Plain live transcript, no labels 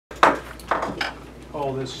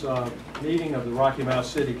Call this meeting of the Rocky Mount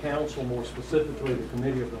City Council, more specifically the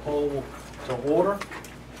Committee of the Whole, to order.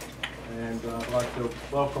 And I'd like to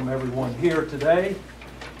welcome everyone here today.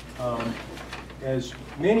 As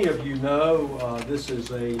many of you know, this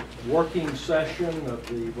is a working session of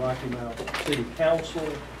the Rocky Mount City Council.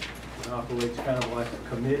 It operates kind of like a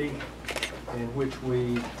committee in which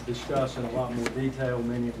we discuss in a lot more detail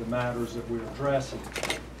many of the matters that we're addressing.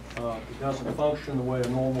 It doesn't function the way a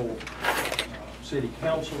normal city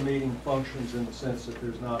council meeting functions, in the sense that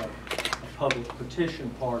there's not a public petition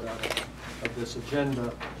part of this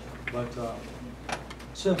agenda, but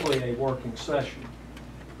simply a working session.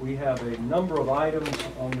 We have a number of items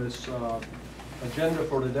on this agenda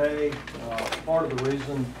for today. Part of the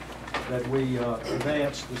reason that we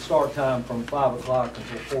advanced the start time from 5 o'clock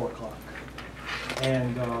until 4 o'clock.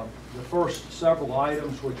 And the first several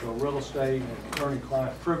items, which are real estate and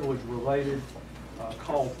attorney-client privilege related,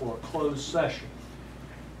 call for a closed session.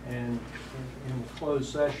 And in the closed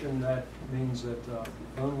session, that means that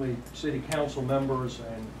only city council members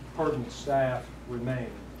and pertinent staff remain.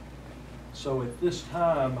 So at this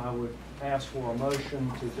time, I would ask for a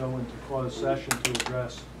motion to go into closed session to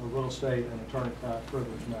address the real estate and attorney-client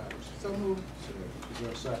privilege matters. So moved. Is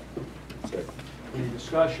there a second? Second. Any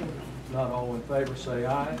discussion? If not, all in favor say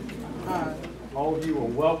aye. Aye. All of you are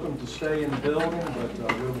welcome to stay in the building, but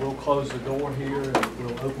we'll close the door here and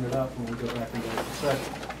we'll open it up when we go back into open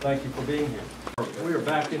session. Thank you for being here. We are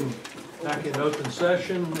back in open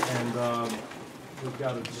session, and we've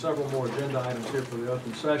got several more agenda items here for the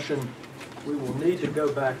open session. We will need to go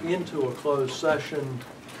back into a closed session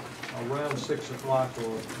around 6 o'clock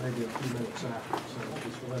or maybe a few minutes after. So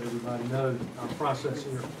just to let everybody know our process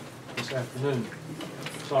here this afternoon.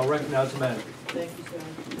 So I'll recognize the manager. Thank you, sir.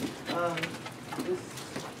 This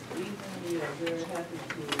evening we are very happy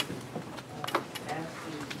to ask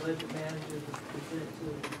the budget manager to present to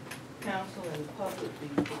council and the public the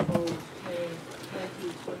proposed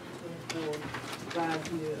 2020-2024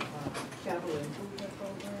 5-year capital improvement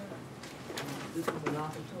program. This is an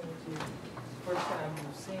opportunity, first time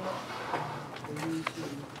we've seen it, for you to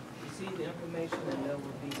receive the information, and there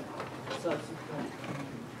will be subsequent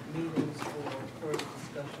meetings for further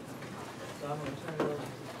discussion. So I'm going to turn it over to the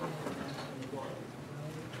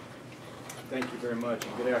Thank you very much,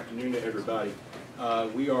 and good afternoon to everybody.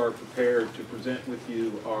 We are prepared to present with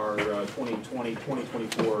you our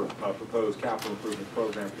 2020-2024 proposed capital improvement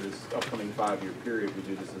program for this upcoming 5-year period. We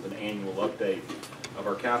do this as an annual update of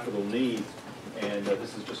our capital needs, and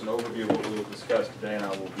this is just an overview of what we will discuss today, and I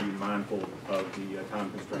will be mindful of the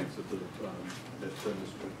time constraints that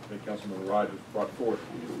Councilman Rogers brought forth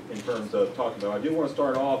in terms of talking about. I do want to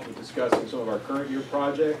start off with discussing some of our current year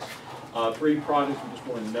projects. 3 projects we just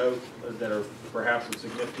want to note that are perhaps of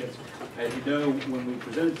significance. As you know, when we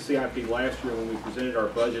presented the CIP last year, when we presented our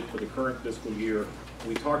budget for the current fiscal year,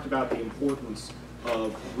 we talked about the importance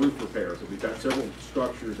of roof repairs. And we've got several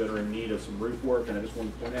structures that are in need of some roof work, and I just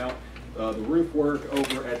want to point out the roof work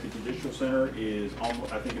over at the Judicial Center is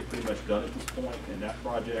almost, I think it's pretty much done at this point, and that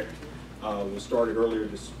project was started earlier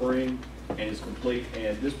this spring and is complete.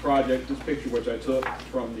 And this project, this picture which I took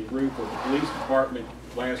from the roof of the police department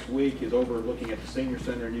last week, is overlooking at the Senior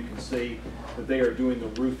Center, and you can see that they are doing the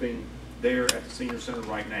roofing there at the Senior Center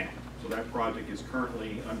right now. So that project is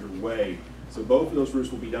currently underway. So both of those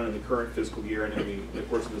roofs will be done in the current fiscal year, and then we, of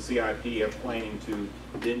course, in the CIP have planning to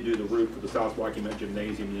then do the roof for the South Rocky Mount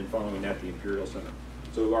Gymnasium, and then following that the Imperial Center.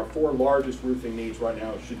 So our 4 largest roofing needs right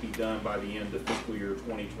now should be done by the end of fiscal year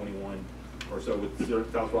 2021 or so, with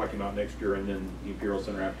South Rocky Mount next year, and then the Imperial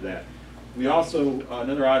Center after that. We also,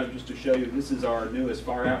 another item just to show you, this is our newest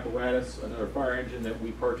fire apparatus, another fire engine that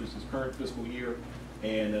we purchased this current fiscal year,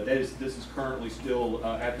 and this is currently still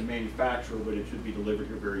at the manufacturer, but it should be delivered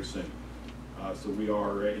here very soon. So we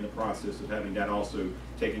are in the process of having that also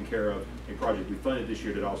taken care of, a project we funded this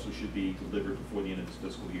year that also should be delivered before the end of this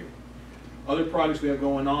fiscal year. Other projects we have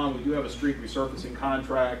going on, we do have a street resurfacing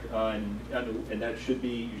contract, and that should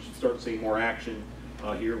be, you should start seeing more action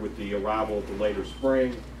here with the arrival of the later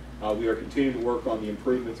spring. We are continuing to work on the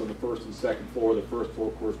improvements on the 1st and 2nd floor. The 1st floor,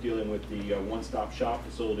 of course, dealing with the one-stop shop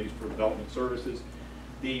facilities for development services.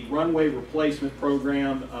 The runway replacement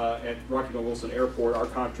program at Rocky Mount Wilson Airport, our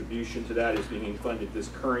contribution to that is being funded this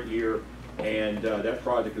current year, and that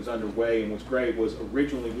project is underway. And what's great was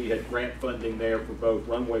originally we had grant funding there for both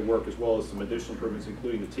runway work as well as some additional improvements,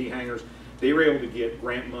 including the T-hangers. They were able to get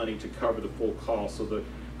grant money to cover the full cost, so the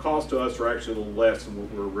cost to us are actually a little less than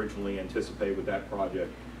what we were originally anticipated with that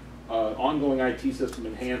project. Ongoing IT system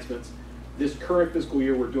enhancements. This current fiscal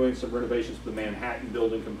year, we're doing some renovations to the Manhattan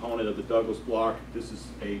building component of the Douglas block. This is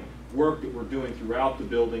a work that we're doing throughout the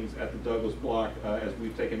buildings at the Douglas block as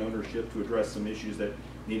we've taken ownership to address some issues that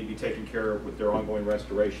need to be taken care of with their ongoing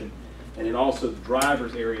restoration. And then also the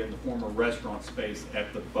driver's area in the former restaurant space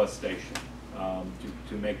at the bus station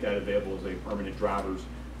to make that available as a permanent driver's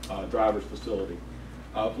facility.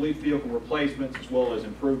 Police vehicle replacements as well as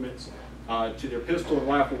improvements to their pistol and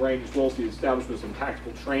rifle range, as well as the establishment of some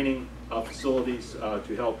tactical training facilities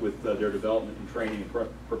to help with their development and training and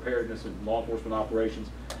preparedness and law enforcement operations.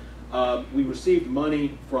 We received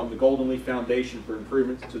money from the Golden Leaf Foundation for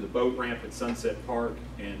improvements to the boat ramp at Sunset Park,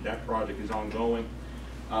 and that project is ongoing.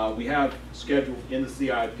 We have scheduled in the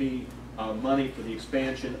CIP money for the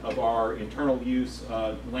expansion of our internal use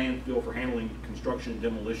landfill for handling construction and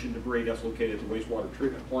demolition debris. That's located at the wastewater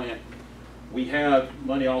treatment plant. We have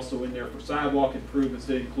money also in there for sidewalk improvements.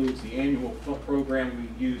 That includes the annual program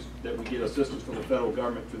we use that we get assistance from the federal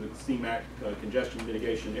government through the CMAQ congestion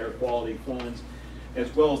mitigation and air quality funds,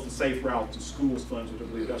 as well as the Safe Route to Schools funds, which I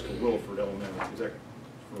believe that's for Williford Elementary. Is that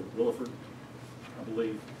for Williford? I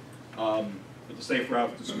believe. But the Safe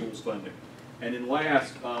Route to Schools funding. And then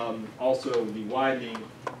last, also the widening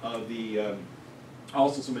of the,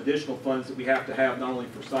 also some additional funds that we have to have not only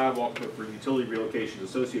for sidewalk but for utility relocations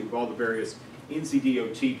associated with all the various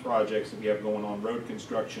NCDOT projects that we have going on, road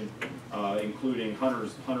construction, including Hunter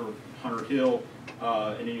Hill,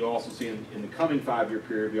 and then you also see in the coming 5-year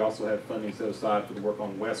period we also have funding set aside for the work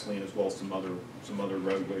on Wesleyan as well as some other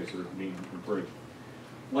roadways that are being improved.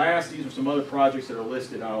 Last, these are some other projects that are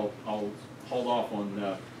listed. I'll hold off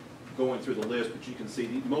on going through the list, but you can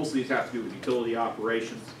see most of these have to do with utility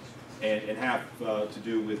operations and have to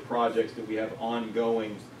do with projects that we have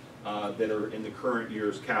ongoing that are in the current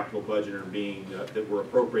year's capital budget and are being that were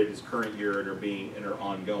appropriated this current year and are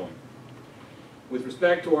ongoing. With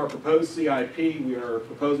respect to our proposed CIP, we are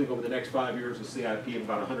proposing over the next 5 years a CIP of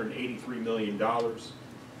about $183 million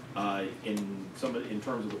in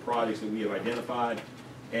terms of the projects that we have identified,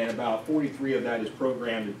 and about 43 of that is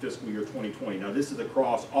programmed in fiscal year 2020. Now this is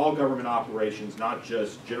across all government operations, not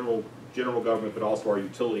just general government, but also our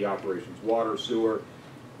utility operations, water, sewer,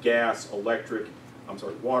 gas, electric,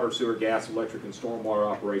 water, sewer, gas, electric, and stormwater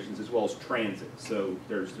operations, as well as transit. So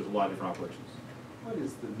there's a lot of different operations. What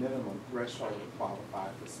is the minimum threshold to qualify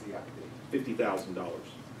for CIP? $50,000.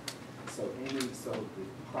 So the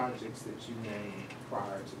projects that you named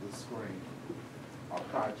prior to this screen are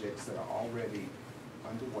projects that are already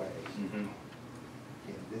underway in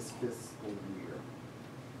this fiscal year.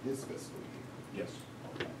 Yes.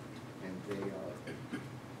 Okay. And they are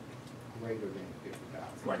greater than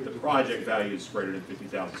 50,000. Right, the project value is greater than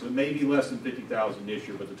 50,000. So it may be less than 50,000 this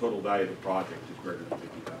year, but the total value of the project is greater than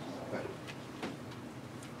 50,000. Okay.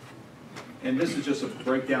 And this is just a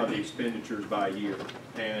breakdown of the expenditures by year.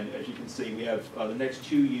 And as you can see, we have the next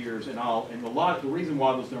 2 years, and the reason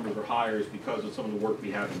why those numbers are higher is because of some of the work we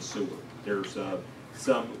have in sewer. There's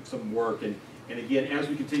some work, and again, as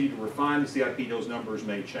we continue to refine the CIP, those numbers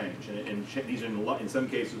may change. And these are in some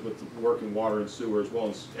cases with the work in water and sewer, as well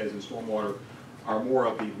as in stormwater, are more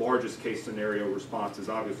of the largest case scenario responses.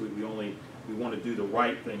 Obviously, we want to do the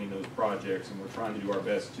right thing in those projects, and we're trying to do our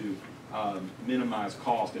best to minimize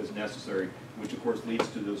cost as necessary, which of course leads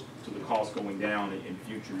to the cost going down in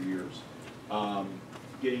future years.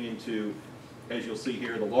 Getting into, as you'll see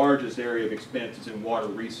here, the largest area of expense is in water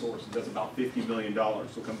resources. That's about $50 million.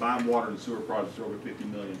 So combined water and sewer projects are over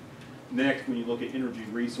 $50 million. Next, when you look at energy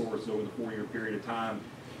resources over the 4-year period of time,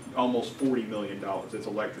 almost $40 million. That's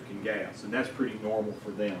electric and gas, and that's pretty normal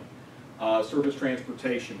for them. Surface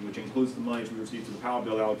transportation, which includes the monies we received through the power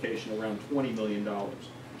bill allocation, around $20 million.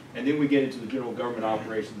 And then we get into the general government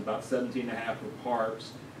operations, about 17.5 for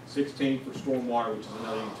parks, 16 for stormwater, which is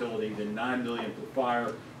another utility, then $9 million for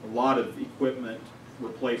fire, a lot of equipment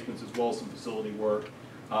replacements as well as some facility work.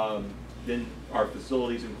 Then our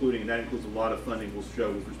facilities, that includes a lot of funding we'll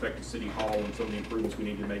show with respect to City Hall and some of the improvements we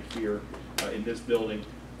need to make here in this building.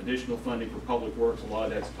 Additional funding for public works, a lot of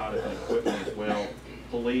that's tied up in equipment as well.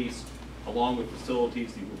 Police, along with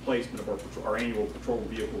facilities, the replacement of our annual patrol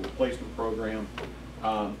vehicle replacement program,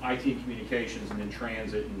 IT and communications, and then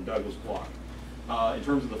transit and Douglas block. In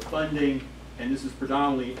terms of the funding, and this is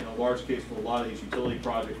predominantly in a large case for a lot of these utility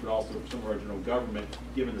projects, but also for some of our general government,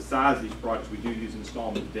 given the size of these projects, we do use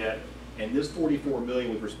installment debt. And this $44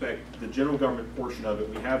 million with respect to the general government portion of it,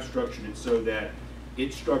 we have structured it so that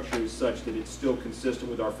its structure is such that it's still consistent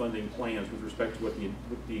with our funding plans with respect to what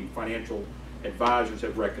the financial advisors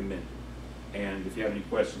have recommended. And if you have any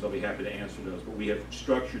questions, I'll be happy to answer those. But we have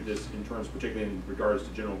structured this in terms, particularly in regards to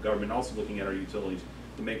general government, also looking at our utilities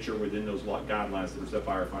to make sure we're within those guidelines that are set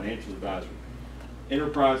by our financial advisor.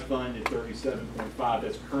 Enterprise fund is 37.5.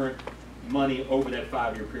 That's current money over that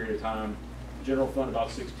 5-year period of time. General fund about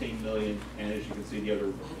 $16 million, and as you can see, the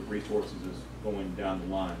other resources is going down the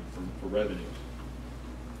line for revenues.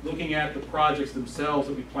 Looking at the projects themselves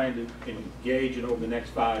that we plan to engage in over the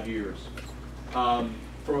next 5 years. From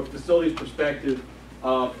a facilities perspective,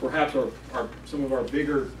 perhaps some of our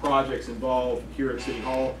bigger projects involved here at City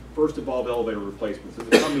Hall. First involve elevator replacements. In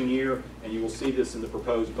the coming year, and you will see this in the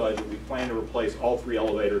proposed budget, we plan to replace all 3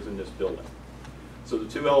 elevators in this building. So the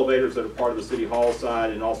 2 elevators that are part of the City Hall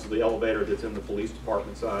side and also the elevator that's in the police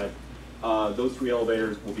department side, those 3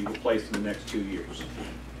 elevators will be replaced in the next 2 years.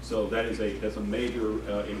 So that's a major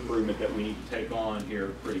improvement that we need to take on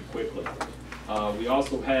here pretty quickly. We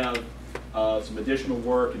also have some additional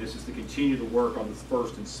work, and this is to continue the work on the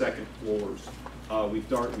 1st and 2nd floors. We've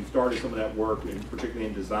started some of that work, particularly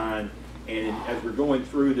in design, and as we're going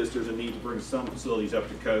through this, there's a need to bring some facilities up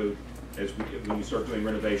to code when you start doing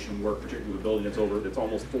renovation work, particularly with a building that's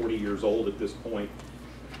almost 40 years old at this point.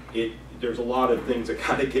 There's a lot of things that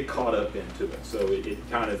kind of get caught up into it, so it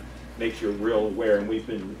kind of makes you real aware, and we've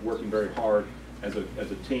been working very hard as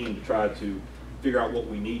a team to try to figure out what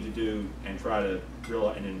we need to do and try to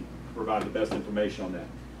realize and then provide the best information on that.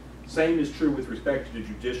 Same is true with respect to the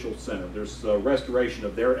Judicial Center. There's restoration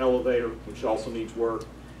of their elevator, which also needs work,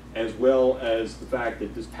 as well as the fact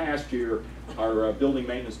that this past year, our Building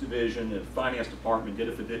Maintenance Division and Finance Department did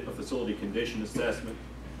a facility condition assessment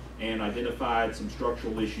and identified some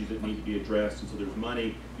structural issues that need to be addressed. And so there's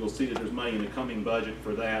money, you'll see that there's money in the coming budget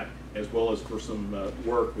for that, as well as for some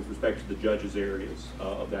work with respect to the judges' areas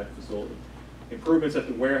of that facility. Improvements at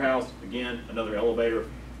the warehouse, again, another elevator.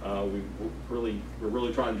 We're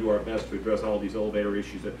really trying to do our best to address all these elevator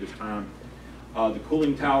issues at this time. The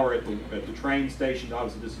cooling tower at the train station,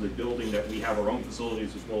 obviously this is a building that we have our own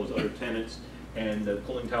facilities as well as other tenants, and the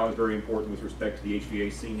cooling tower is very important with respect to the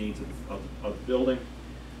HVAC needs of the building.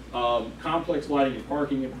 Complex lighting and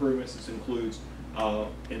parking improvements. This includes,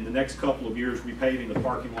 in the next couple of years, repaving the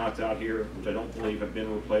parking lots out here, which I don't believe have been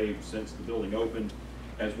repaved since the building opened,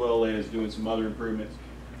 as well as doing some other improvements.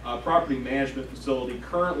 Property management facility.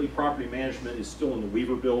 Currently, property management is still in the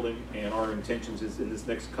Weaver building, and our intentions is in this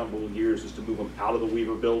next couple of years is to move them out of the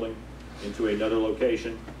Weaver building into another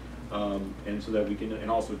location, and so that we can, and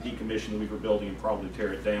also decommission the Weaver building and probably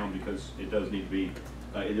tear it down because it does need to be,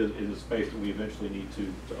 it is a space that we eventually need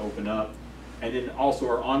to open up. And then also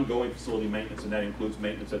our ongoing facility maintenance, and that includes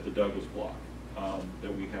maintenance at the Douglas block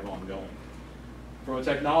that we have ongoing. From a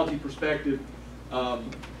technology perspective,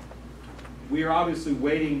 we are obviously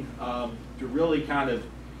waiting to really kind of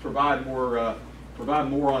provide more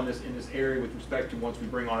on this in this area with respect to once we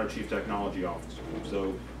bring on our Chief Technology Officer.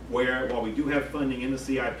 So while we do have funding in the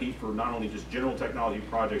CIP for not only just general technology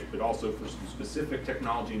projects, but also for some specific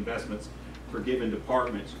technology investments for given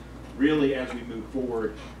departments, really as we move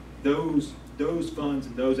forward, those funds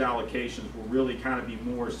and those allocations will really kind of be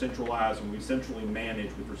more centralized and we centrally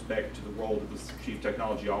manage with respect to the role that the Chief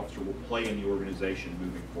Technology Officer will play in the organization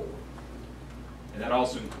moving forward. And that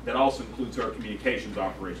also includes our communications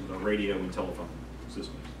operations, our radio and telephone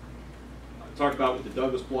systems. I talked about with the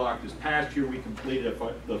Douglas block, this past year we completed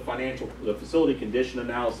the facility condition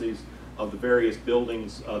analyses of the various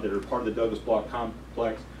buildings that are part of the Douglas block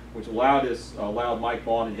complex, which allowed Mike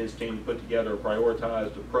Vaughn and his team to put together a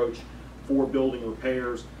prioritized approach for building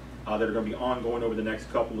repairs that are going to be ongoing over the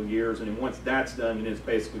next couple of years. And then once that's done, and it's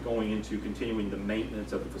basically going into continuing the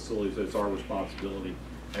maintenance of the facilities. That's our responsibility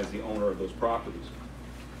as the owner of those properties.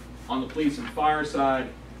 On the police and fire side,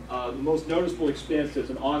 the most noticeable expense that's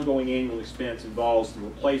an ongoing annual expense involves the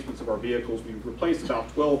replacements of our vehicles. We replace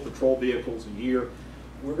about 12 patrol vehicles a year.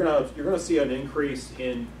 You're gonna see an increase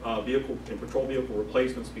in patrol vehicle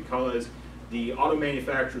replacements because the auto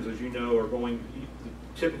manufacturers, as you know, the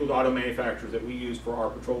typical auto manufacturers that we use for our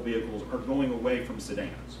patrol vehicles are going away from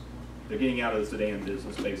sedans. They're getting out of the sedan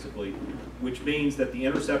business, basically, which means that the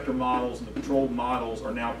Interceptor models and the patrol models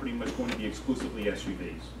are now pretty much going to be exclusively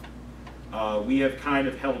SUVs. We have kind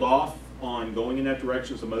of held off on going in that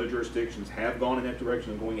direction. Some other jurisdictions have gone in that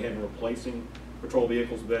direction and going ahead and replacing patrol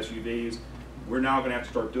vehicles with SUVs. We're now going to have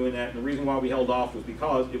to start doing that. And the reason why we held off was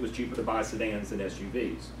because it was cheaper to buy sedans than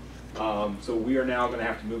SUVs. So we are now going to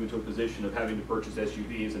have to move into a position of having to purchase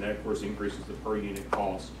SUVs, and that, of course, increases the per unit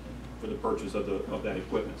cost for the purchase of that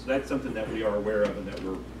equipment. So that's something that we are aware of and that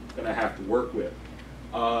we're going to have to work with.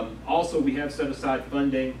 Also, we have set aside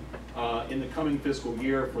funding in the coming fiscal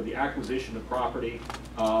year for the acquisition of property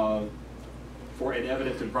for an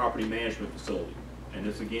evidence and property management facility. And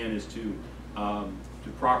this, again, is to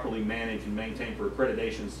properly manage and maintain for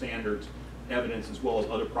accreditation standards evidence as well as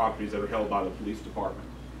other properties that are held by the police department.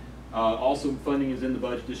 Also, funding is in the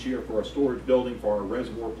budget this year for a storage building for our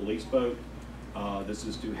reservoir police boat. This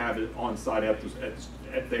is to have it on site at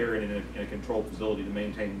there and in a controlled facility to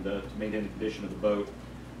maintain the condition of the boat,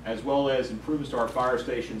 as well as improvements to our fire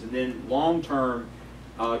stations, and then long-term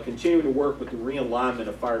continuing to work with the realignment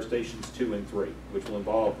of fire stations 2 and 3, which will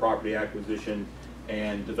involve property acquisition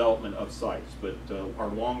and development of sites. But our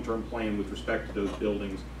long-term plan with respect to those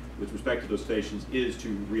buildings, with respect to those stations, is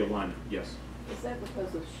to realign it. Yes? Is that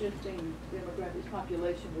because of shifting demographic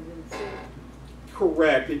population within the city?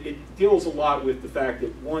 Correct. It deals a lot with the fact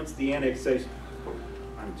that once the annexation,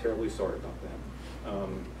 I'm terribly sorry about that.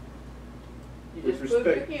 You With just proved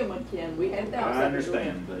respect- you're human, Ken. We had that. I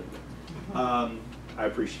understand, but I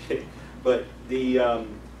appreciate it. But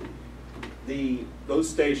those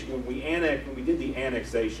stations, when we did the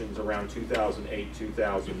annexations around 2008,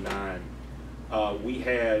 2009, we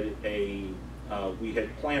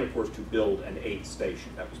had planned, of course, to build an 8th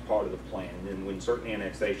station. That was part of the plan. And then when certain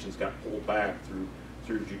annexations got pulled back through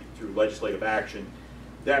legislative action,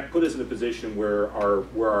 that put us in a position where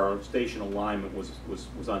our station alignment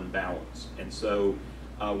was unbalanced. And so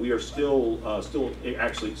we are still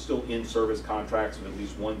in service contracts with at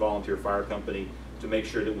least one volunteer fire company to make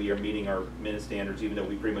sure that we are meeting our minute standards, even though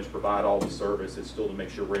we pretty much provide all the service. It's still to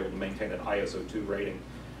make sure we're able to maintain that ISO 2 rating.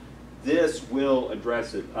 This will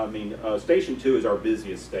address it. I mean, Station 2 is our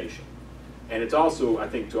busiest station. And it's also, I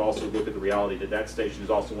think, to also look at the reality that that station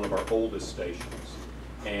is also one of our oldest stations.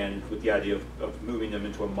 And with the idea of moving them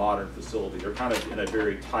into a modern facility. They're kind of in a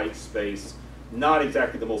very tight space, not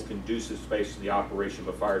exactly the most conducive space to the operation of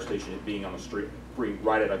a fire station, it being on a street,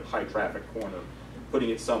 right at a high traffic corner, putting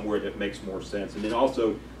it somewhere that makes more sense. And then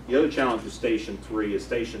also, the other challenge with Station 3 is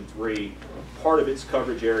Station 3, part of its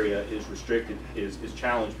coverage area is restricted, is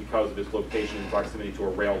challenged because of its location and proximity to a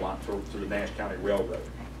rail line, to the Nash County Railroad.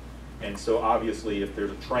 And so obviously if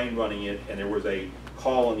there's a train running it and there was a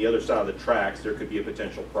call on the other side of the tracks, there could be a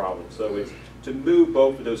potential problem. So it's to move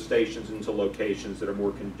both of those stations into locations that are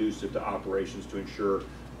more conducive to operations to ensure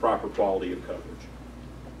proper quality of coverage.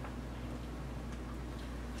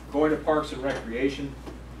 Going to Parks and Recreation,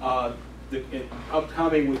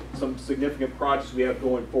 upcoming with some significant projects we have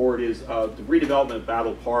going forward is the redevelopment of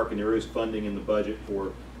Battle Park, and there is funding in the budget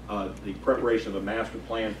for the preparation of a master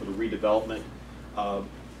plan for the redevelopment.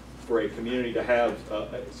 For a community to have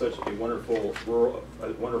such a wonderful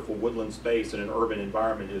woodland space in an urban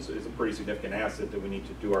environment is a pretty significant asset that we need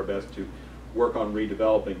to do our best to work on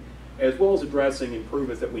redeveloping, as well as addressing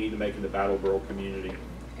improvements that we need to make in the Battleboro community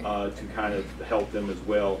to kind of help them as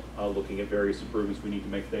well, looking at various improvements we need to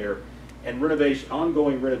make there. And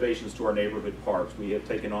ongoing renovations to our neighborhood parks. We have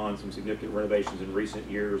taken on some significant renovations in recent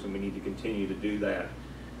years, and we need to continue to do that.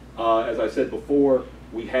 As I said before,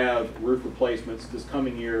 we have roof replacements. This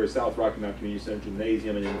coming year is South Rocky Mountain Community Center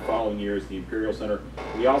Gymnasium, and in the following year is the Imperial Center.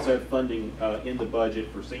 We also have funding in the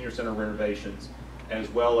budget for senior center renovations, as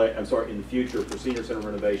well as, in the future for senior center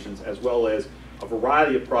renovations, as well as a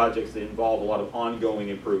variety of projects that involve a lot of ongoing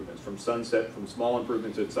improvements, from small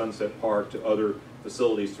improvements at Sunset Park to other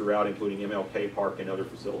facilities throughout, including MLK Park and other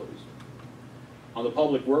facilities. On the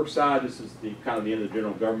public works side, this is kind of the end of the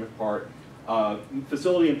general government part.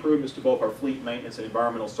 Facility improvements to both our fleet maintenance and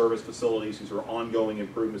environmental service facilities. These are ongoing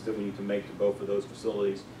improvements that we need to make to both of those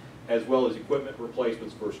facilities, as well as equipment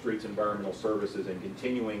replacements for streets and environmental services, and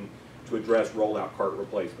continuing to address rollout cart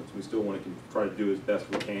replacements. We still want to try to do as best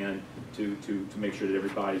we can to make sure that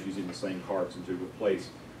everybody's using the same carts and to replace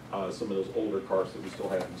some of those older carts that we still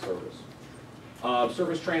have in service.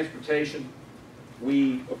 Surface transportation.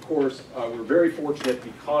 We, of course, we're very fortunate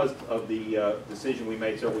because of the decision we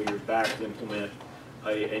made several years back to implement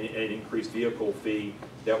an increased vehicle fee,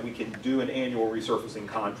 that we can do an annual resurfacing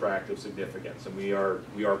contract of significance, and we are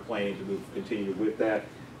planning to continue with that.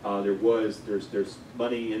 There's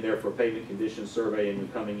money in there for a pavement condition survey in the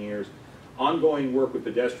coming years. Ongoing work with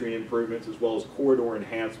pedestrian improvements as well as corridor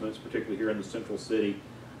enhancements, particularly here in the central city.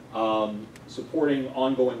 Supporting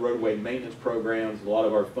ongoing roadway maintenance programs. A lot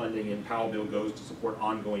of our funding in Powellville goes to support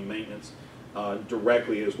ongoing maintenance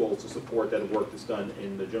directly, as well as to support that work that's done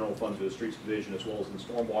in the general funds of the Streets Division, as well as in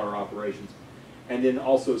stormwater operations. And then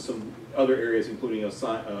also some other areas, including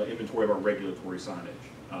inventory of our regulatory signage.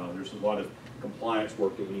 There's a lot of compliance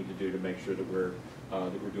work that we need to do to make sure that we're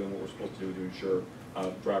doing what we're supposed to do to ensure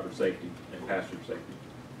driver safety and passenger safety.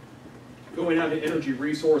 Going on to energy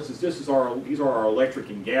resources, these are our electric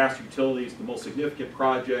and gas utilities. The most significant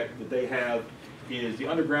project that they have is the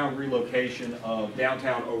underground relocation of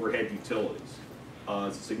downtown overhead utilities.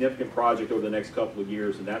 It's a significant project over the next couple of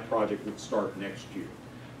years, and that project would start next year.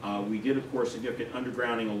 We did, of course, significant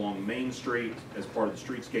undergrounding along Main Street as part of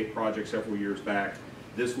the Streetscape project several years back,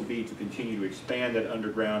 This would be to continue to expand that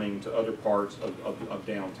undergrounding to other parts of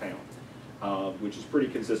downtown, which is pretty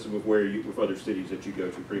consistent with with other cities that you go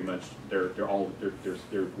to. Pretty much, their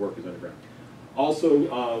work is underground.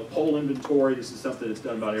 Also, pole inventory. This is something that's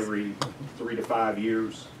done about every 3 to 5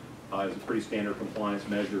 years. It's a pretty standard compliance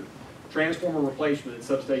measure. Transformer replacement at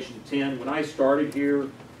substation 10. When I started here,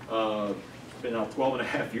 it's been 12 and a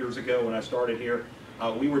half years ago when I started here,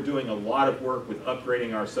 we were doing a lot of work with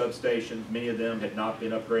upgrading our substations. Many of them had not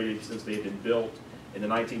been upgraded since they had been built in the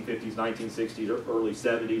 1950s, 1960s, or early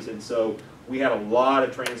 70s, and so we had a lot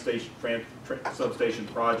of substation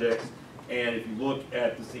projects. And if you look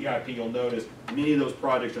at the CIP, you'll notice many of those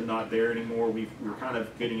projects are not there anymore. We're kind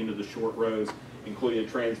of getting into the short rows, including a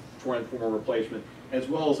transformer replacement, as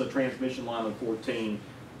well as a transmission line on 14.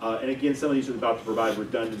 And again, some of these are about to provide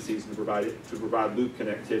redundancies and to provide loop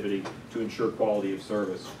connectivity to ensure quality of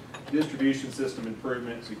service. Distribution system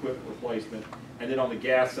improvements, equipment replacement, and then on the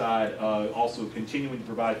gas side, also continuing to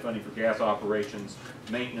provide funding for gas operations,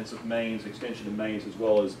 maintenance of mains, extension of mains, as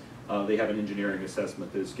well as they have an engineering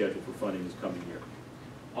assessment that is scheduled for funding this coming year.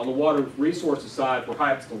 On the water resources side,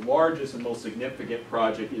 perhaps the largest and most significant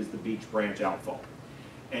project is the Beach Branch outfall.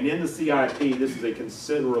 And in the CIP, this is a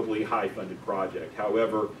considerably high-funded project.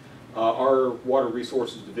 However, our Water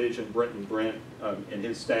Resources Division, Brent and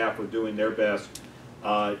his staff are doing their best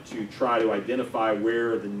to try to identify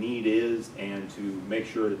where the need is and to make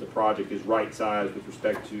sure that the project is right-sized with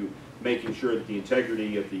respect to making sure that the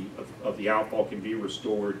integrity of the outfall can be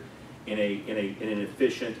restored in an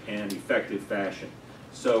efficient and effective fashion.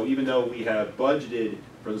 So even though we have budgeted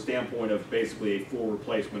from the standpoint of basically a full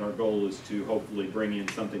replacement, our goal is to hopefully bring in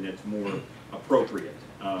something that's more appropriate,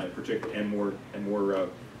 particularly and more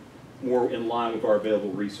in line with our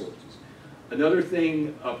available resources. Another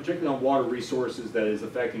thing, particularly on water resources, that is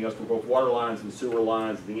affecting us for both water lines and sewer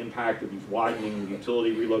lines, is the impact of these widening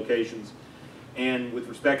utility relocations. And with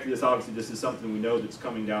respect to this, obviously this is something we know that's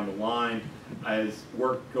coming down the line as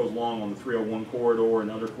work goes along on the 301 corridor and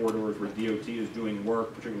other corridors where DOT is doing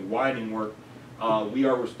work, particularly widening work. We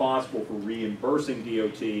are responsible for reimbursing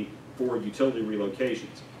DOT for utility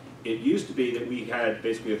relocations. It used to be that we had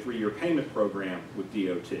basically a 3-year payment program with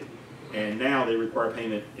DOT, and now they require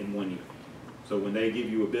payment in 1 year. So when they give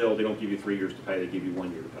you a bill, they don't give you 3 years to pay, they give you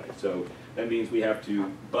 1 year to pay. So that means we have to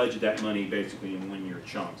budget that money basically in 1 year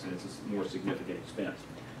chunks, and it's a more significant expense.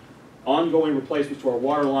 Ongoing replacements to our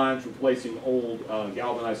water lines, replacing old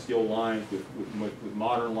galvanized steel lines with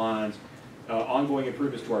modern lines. Ongoing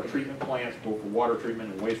improvements to our treatment plants, both for water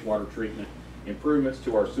treatment and wastewater treatment. Improvements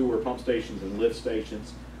to our sewer pump stations and lift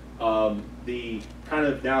stations. The kind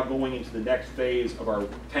of now going into the next phase of our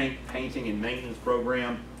tank painting and maintenance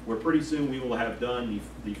program, where pretty soon we will have done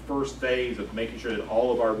the first phase of making sure that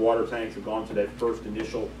all of our water tanks have gone to that first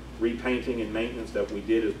initial repainting and maintenance that we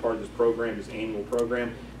did as part of this program, this annual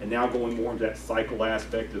program, and now going more into that cycle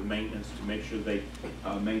aspect of maintenance to make sure they're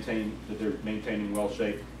maintaining well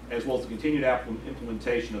shape, as well as the continued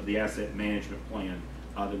implementation of the asset management plan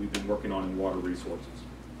that we've been working on in water resources.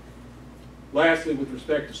 Lastly, with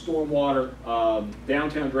respect to stormwater,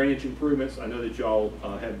 downtown drainage improvements, I know that y'all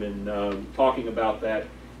have been talking about that.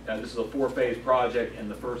 This is a 4-phase project,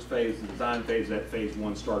 and the first phase, the design phase, that phase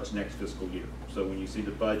 1 starts next fiscal year. So when you see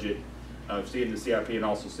the budget, see it in the CIP and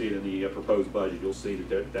also see it in the proposed budget, you'll see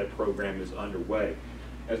that that program is underway.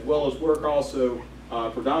 As well as work also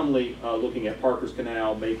predominantly looking at Parker's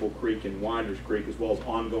Canal, Maple Creek, and Winders Creek, as well as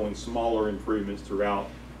ongoing smaller improvements throughout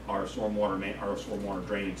our stormwater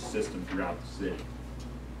drainage system throughout the city.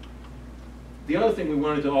 The other thing we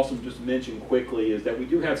wanted to also just mention quickly is that we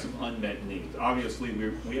do have some unmet needs. Obviously,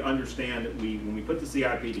 we understand that when we put the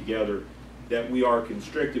CIP together, that we are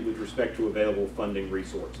constricted with respect to available funding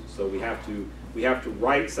resources. So we have to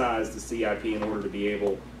right-size the CIP in order to be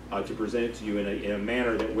able to present it to you in a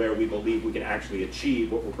manner that where we believe we can actually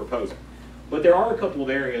achieve what we're proposing. But there are a couple of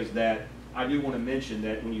areas that I do want to mention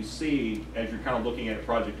that when you see, as you're kind of looking at it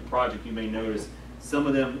project to project, you may notice some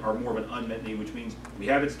of them are more of an unmet need, which means we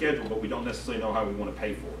have it scheduled, but we don't necessarily know how we want to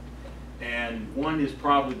pay for it. And one is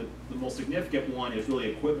probably the most significant one is really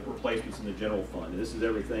equipment replacements in the general fund. And this is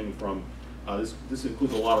everything from, this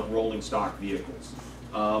includes a lot of rolling stock vehicles.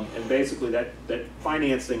 And basically that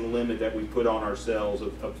financing limit that we put on ourselves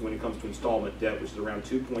of when it comes to installment debt, which is around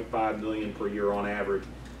 $2.5 million per year on average,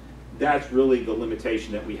 that's really the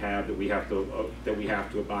limitation that we have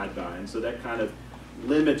to abide by. And so that kind of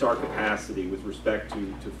limits our capacity with respect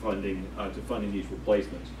to funding these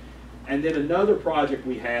replacements. And then another project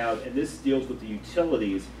we have, and this deals with the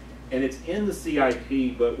utilities, and it's in the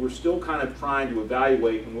CIP, but we're still kind of trying to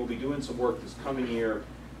evaluate, and we'll be doing some work this coming year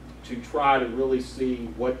to try to really see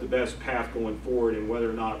what the best path going forward and whether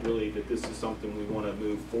or not really that this is something we want to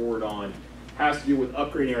move forward on, has to do with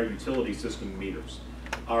upgrading our utility system meters.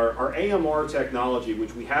 Our AMR technology,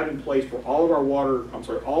 which we have in place for all of our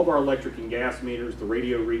all of our electric and gas meters, the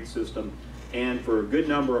radio read system, and for a good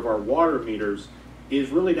number of our water meters, is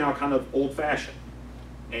really now kind of old-fashioned.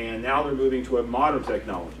 And now they're moving to a modern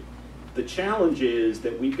technology. The challenge is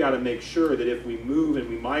that we've got to make sure that if we move and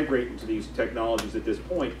we migrate into these technologies at this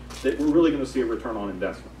point, that we're really going to see a return on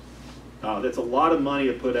investment. That's a lot of money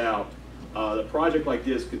to put out. A project like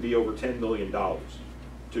this could be over $10 million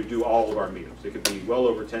to do all of our meters. It could be well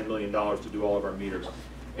over $10 million to do all of our meters.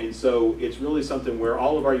 And so it's really something where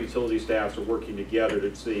all of our utility staffs are working together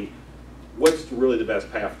to see what's really the best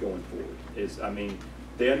path going forward. I mean,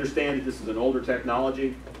 they understand that this is an older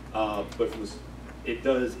technology, but it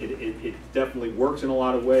definitely works in a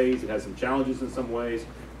lot of ways. It has some challenges in some ways,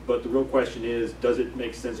 but the real question is, does it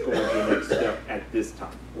make sense going to the next step at this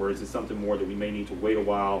time? Or is it something more that we may need to wait a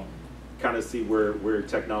while, kind of see where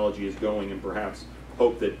technology is going, and perhaps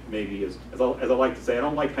hope that maybe, as I like to say, I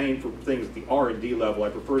don't like paying for things at the R&D level. I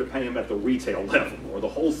prefer to pay them at the retail level or the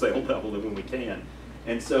wholesale level when we can.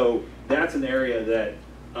 And so that's an area that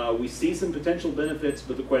we see some potential benefits,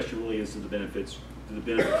 but the question really is, do the benefits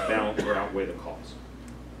balance or outweigh the cost?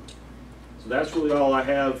 So that's really all I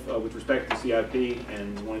have with respect to CIP,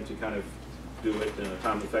 and wanting to kind of do it in a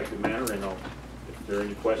time-effective manner. And if there are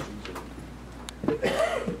any questions.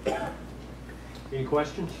 Any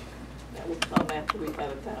questions? That will come after we've had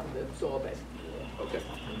a time to absorb it. Okay.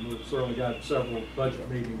 And we've certainly got several budget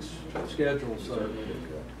meetings scheduled, so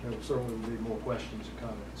there will certainly be more questions and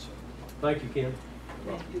comments. So, thank you, Ken.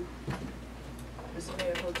 Thank you. Mr.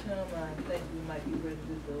 Mayor, Hotel, I think we might be ready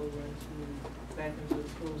to go back into the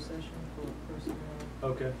closed session for personnel.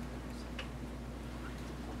 Okay.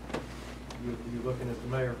 You're looking at the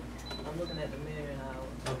mayor? I'm looking at the mayor and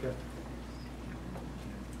I'll. Okay.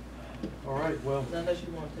 All right, well. Unless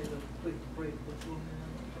you want to take a quick break before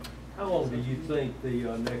now. How long do you think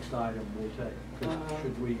the next item will take?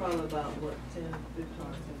 Should we? Probably about, what, 10, 15,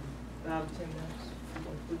 5 to 10 minutes?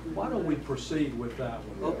 Why don't we proceed with that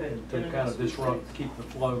one? Okay. To kind of disrupt, keep the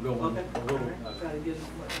flow going Okay. a little. Try to get as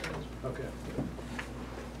much as. Okay.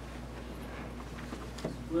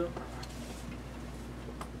 Well,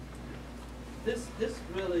 this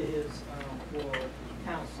really is for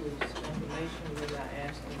council's information. We're not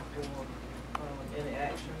asking for any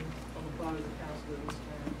action on the part of the council at this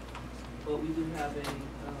time. But we do have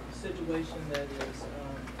a situation that is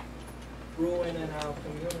brewing in our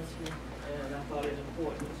community, and I thought it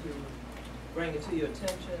important to bring it to your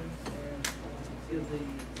attention and give the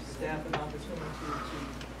staff an opportunity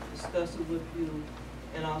to discuss it with you,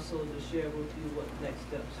 and also to share with you what the next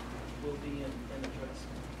steps will be in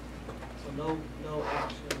addressing. So no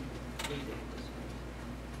action needed.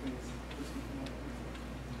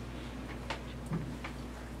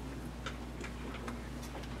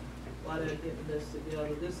 While they're getting this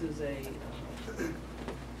together, this is a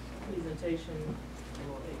presentation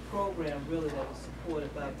or a program really that is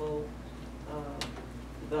supported by both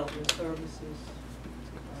development services,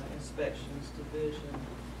 inspections division,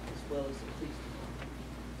 as well as the police department.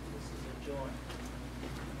 This is a joint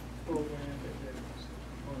program that they're going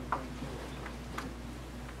to bring forward.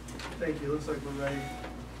 Thank you. Looks like we're ready.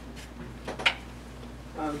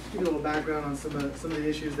 Just give you a little background on some of the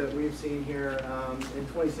issues that we've seen here. In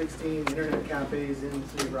 2016, internet cafes in the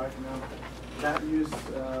city of Rocky Mount, that use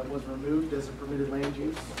was removed as a permitted land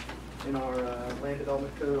use in our land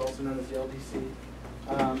development code, also known as the LDC.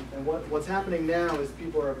 And what's happening now is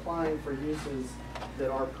people are applying for uses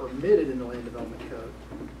that are permitted in the land development code.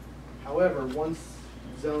 However, once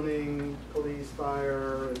zoning, police,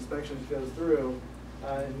 fire, inspections goes through,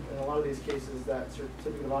 in a lot of these cases that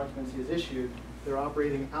certificate of occupancy is issued, they're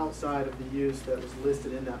operating outside of the use that was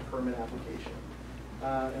listed in that permit application.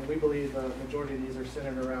 And we believe a majority of these are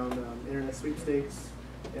centered around internet sweepstakes,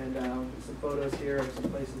 and some photos here of some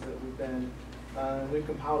places that we've been. We've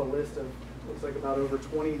compiled a list of, looks like about over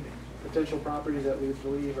 20 potential properties that we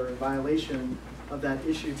believe are in violation of that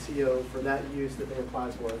issued CO for that use that they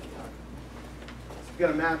applied for at the time. So we've got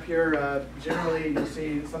a map here. Generally, you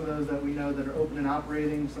see some of those that we know that are open and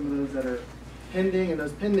operating, some of those that are pending, and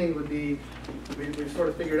those pending would be, we've sort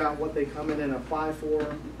of figured out what they come in and apply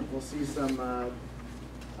for. We'll see some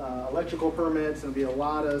electrical permits, and there'll be a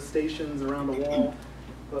lot of stations around the wall,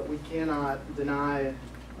 but we cannot deny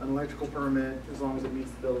an electrical permit as long as it meets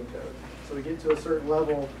the building code. So we get to a certain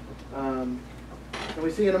level, and we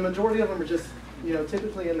see, and a majority of them are just,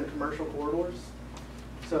 typically in the commercial corridors.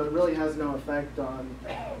 So it really has no effect on,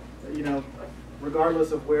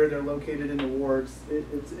 regardless of where they're located in the wards,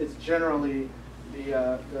 it's generally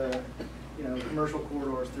the commercial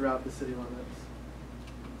corridors throughout the city limits.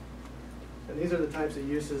 And these are the types of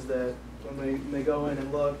uses that when they go in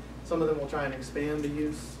and look, some of them will try and expand the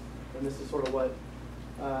use, and this is sort of what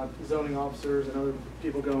zoning officers and other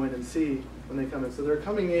people go in and see when they come in. So they're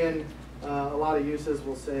coming in, a lot of uses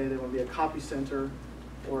will say they want to be a copy center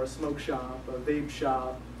or a smoke shop, a vape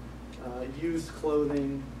shop, used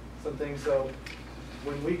clothing, some things. So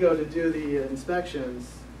when we go to do the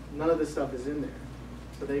inspections, none of this stuff is in there.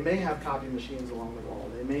 So they may have copy machines along the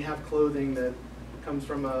wall. They may have clothing that comes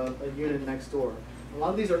from a unit next door. A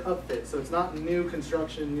lot of these are upfits, so it's not new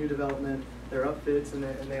construction, new development. They're upfits and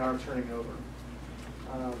they are turning over.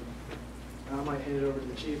 I might hand it over to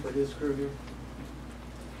the chief or his crew here.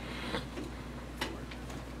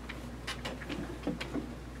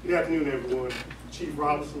 Good afternoon, everyone. Chief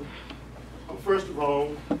Robinson. First of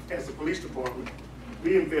all, as a police department,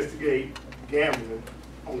 we investigate gambling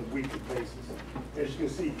on a weekly basis. As you can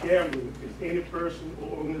see, gambling is any person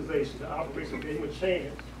or organization that operates a game of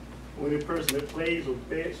chance, or any person that plays or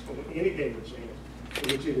bets on any game of chance, in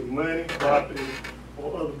which any money, property,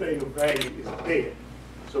 or other thing of value is bet.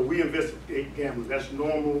 So we investigate gambling. That's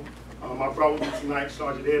normal. I brought with me tonight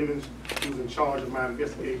Sergeant Edmonds, who's in charge of my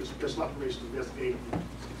investigators, special operations investigators.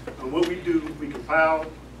 What we do, we compile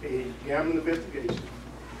a gambling investigation.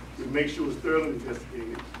 We make sure it's thoroughly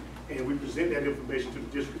investigated, and we present that information to the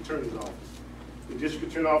district attorney's office. The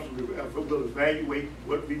district attorney's office will evaluate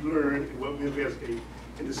what we've learned and what we investigate,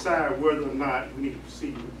 and decide whether or not we need to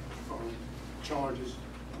proceed with charges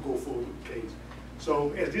or go forward with the case.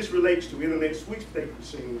 So as this relates to internet sweepstakes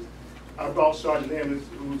machines, I brought Sergeant Edmonds,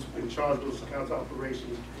 who's in charge of those accounts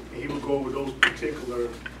operations, and he will go over those particular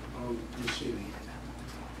machines.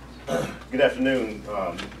 Good afternoon,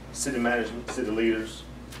 city management, city leaders,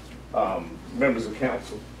 members of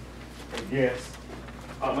council, and guests.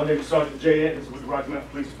 My name is Sergeant Jay Atkins with the Rocky Mountain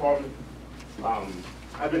Police Department.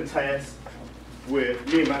 I've been tasked with,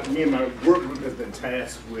 me and my work group has been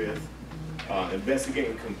tasked with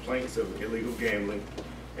investigating complaints of illegal gambling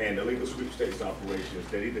and illegal sweepstakes operations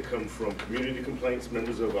that either come from community complaints,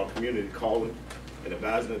 members of our community calling and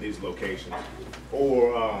advising of these locations,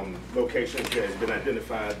 or locations that have been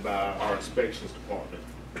identified by our inspections department.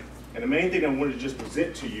 And the main thing I wanted to just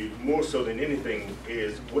present to you, more so than anything,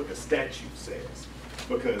 is what the statute says,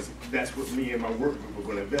 because that's what me and my work group are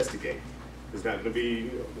going to investigate. It's not going to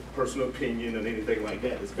be personal opinion or anything like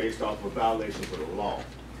that. It's based off of violations of the law.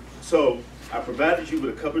 So I provided you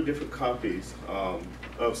with a couple of different copies of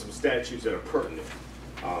some statutes that are pertinent.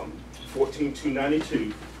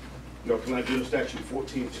 14292, North Carolina General Statute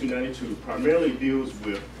 14292 primarily deals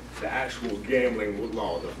with the actual gambling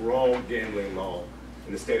law, the raw gambling law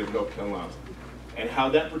in the state of North Carolina, and how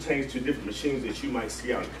that pertains to different machines that you might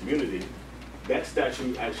see out in the community. That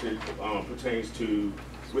statute actually pertains to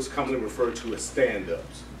what's commonly referred to as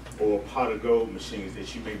stand-ups or pot of gold machines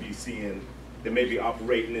that you may be seeing that may be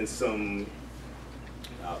operating in some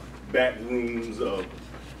back rooms of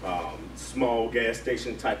small gas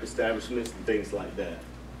station type establishments and things like that.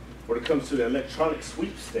 When it comes to the electronic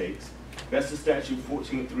sweepstakes, that's the statute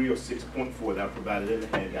 14306.4 that I provided in the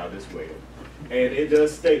handout as well. And it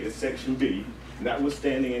does state in section B,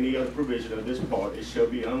 notwithstanding any other provision of this part, it shall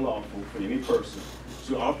be unlawful for any person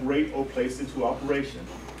to operate or place into operation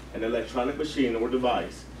an electronic machine or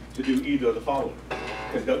device to do either of the following: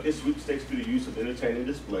 conduct this sweepstakes through the use of entertaining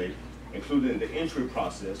display, including the entry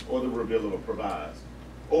process or the reveal of a prize,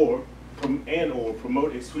 or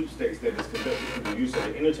promote a sweepstakes that is conducted through the use of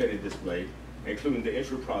an entertaining display, including the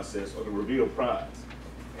entry process or the reveal prize.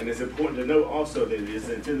 And it's important to note also that it is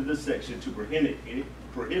intended this section to prohibit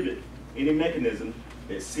any mechanism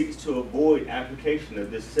that seeks to avoid application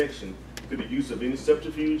of this section through the use of any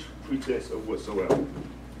subterfuge, pretense, or whatsoever.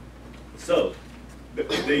 So,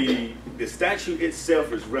 the statute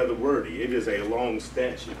itself is rather wordy. It is a long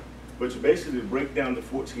statute. But to basically break down the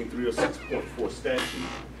 14306.4 statute,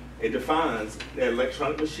 it defines an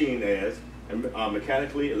electronic machine as a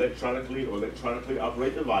mechanically, electronically, or electronically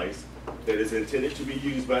operated device that is intended to be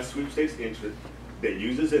used by sweepstakes entrant that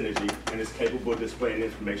uses energy and is capable of displaying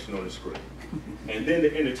information on the screen. And then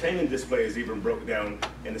the entertainment display is even broken down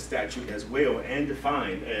in the statute as well and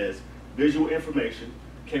defined as visual information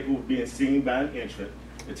capable of being seen by an entrant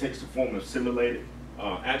that takes the form of simulated,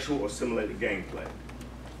 actual or simulated gameplay.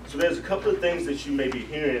 So there's a couple of things that you may be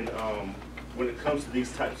hearing when it comes to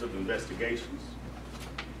these types of investigations.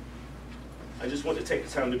 I just want to take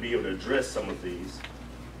the time to be able to address some of these.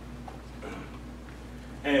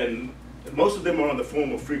 And most of them are in the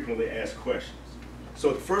form of frequently asked questions.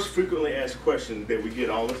 So the first frequently asked question that we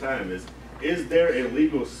get all the time is, is there a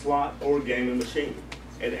legal slot or gaming machine?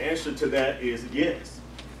 And the answer to that is yes.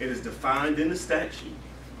 It is defined in the statute,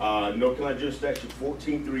 North Carolina General Statute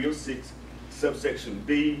 14306, subsection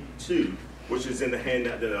B2, which is in the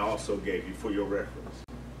handout that I also gave you for your reference.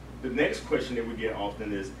 The next question that we get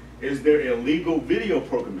often is there a legal video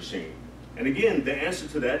poker machine? And again, the answer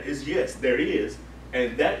to that is yes, there is,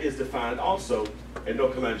 and that is defined also in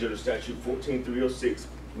North Carolina General Statute 14306,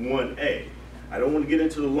 1A. I don't want to get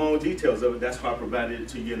into the long details of it. That's why I provided it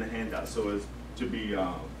to you in the handout, so as to be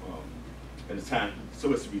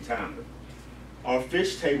timely. Are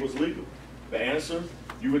fish tables legal? The answer: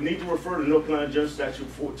 you would need to refer to North Carolina General Statute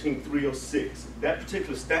 14306. That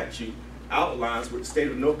particular statute outlines what the state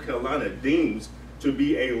of North Carolina deems to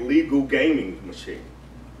be a legal gaming machine.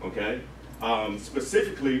 Okay,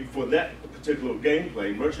 specifically for that particular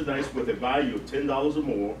gameplay, merchandise with a value of $10 or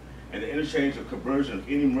more, and the interchange or conversion of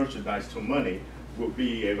any merchandise to money will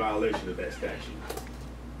be a violation of that statute.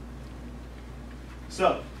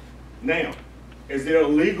 So, now, is there a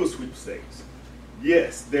legal sweepstakes?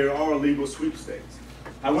 Yes, there are legal sweepstakes.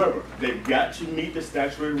 However, they've got to meet the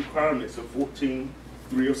statutory requirements of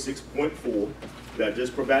 14306.4 that I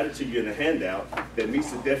just provided to you in the handout that meets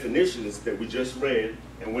the definitions that we just read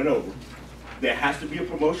and went over. There has to be a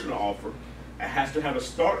promotional offer. It has to have a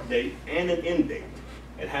start date and an end date.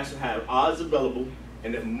 It has to have odds available,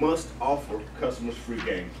 and it must offer customers free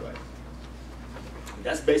gameplay.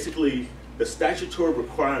 That's basically the statutory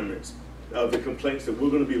requirements of the complaints that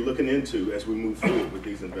we're going to be looking into as we move forward with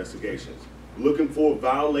these investigations, looking for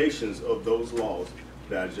violations of those laws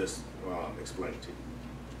that I just explained to you.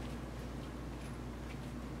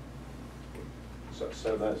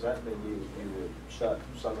 So does that mean you would shut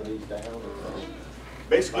some of these down?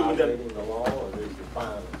 Basically, with that, violating the law, or do you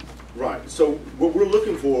define it? right. So what we're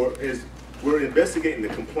looking for is we're investigating the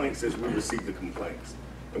complaints as we receive the complaints.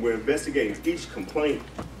 And we're investigating each complaint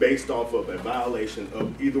based off of a violation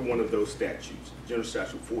of either one of those statutes, General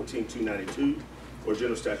Statute 14292 or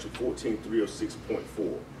General Statute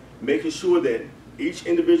 14306.4, making sure that each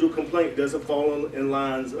individual complaint doesn't fall in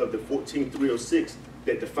lines of the 14306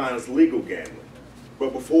 that defines legal gambling.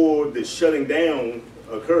 But before the shutting down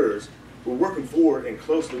occurs, we're working forward and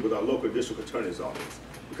closely with our local district attorney's office,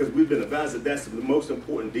 because we've been advised that that's the most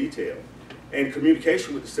important detail. And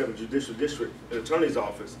communication with the 7th Judicial District Attorney's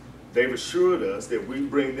Office, they've assured us that we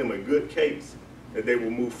bring them a good case, that they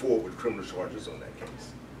will move forward with criminal charges on that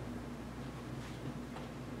case.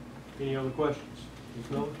 Any other questions? Ms.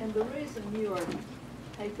 Miller? And the reason you are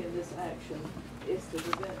taking this action is to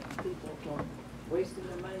prevent people from wasting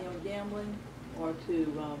their money on gambling, or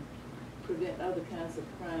to prevent other kinds of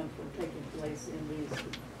crime from taking place in these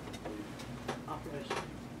operations?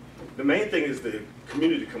 The main thing is the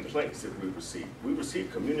community complaints that we receive. We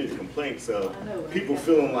receive community complaints of people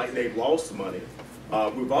feeling like they've lost money.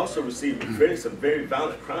 We've also received some very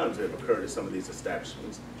violent crimes that have occurred at some of these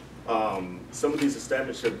establishments. Some of these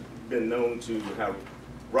establishments have been known to have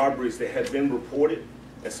robberies that have been reported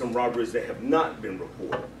and some robberies that have not been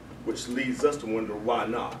reported, which leads us to wonder why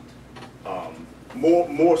not.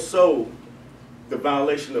 More so, the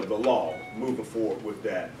violation of the law, moving forward with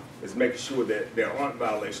that, is making sure that there aren't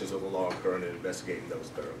violations of the law occurring and investigating those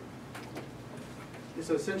thoroughly.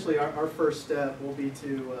 So essentially, our first step will be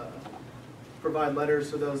to provide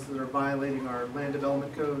letters to those that are violating our land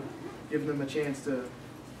development code, give them a chance to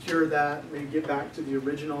cure that, maybe get back to the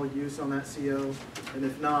original use on that CO, and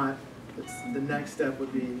if not, the next step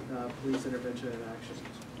would be police intervention and action.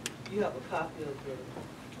 You have a copy of the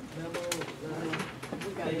memo,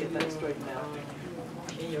 We gotta get that straightened out.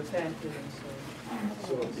 in your packet, and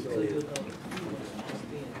so you'll know it's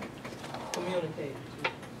being communicated to.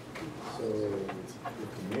 So the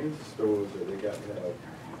community stores that they got to have,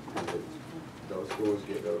 those stores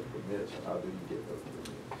get those permits, or how do you get those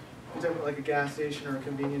permits? Is that like a gas station or a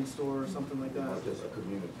convenience store or something like that? Or just a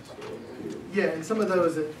community store? Period? Yeah, and some of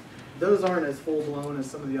those aren't as full blown as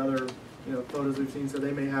some of the other photos we've seen. So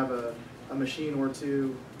they may have a machine or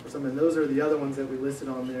two or something. Those are the other ones that we listed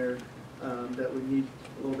on there that we need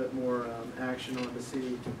a little bit more action on to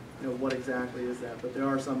see what exactly is that. But there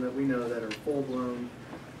are some that we know that are full blown.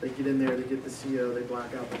 They get in there, they get the CO, they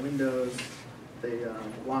black out the windows, they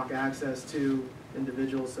block access to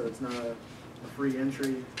individuals, so it's not a free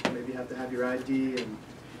entry. You maybe have to have your ID and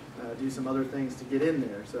do some other things to get in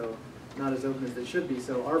there. So not as open as they should be.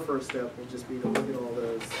 So our first step will just be to look at all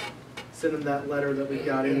those, send them that letter that we've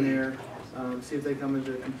got in there, see if they come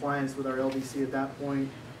into compliance with our LDC at that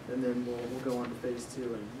point, and then we'll go on to phase 2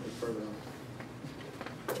 and further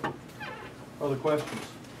on. Other questions?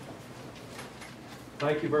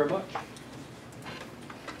 Thank you very much.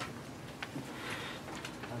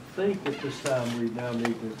 I think at this time we now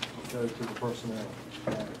need to go to the personnel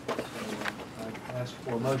matter. So I ask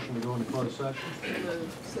for a motion to go into closed session.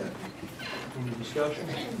 Any discussion?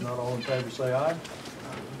 If not, all in favor say aye.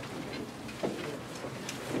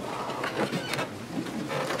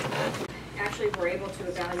 Actually, we're able to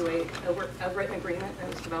evaluate a written agreement that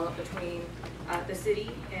was developed between the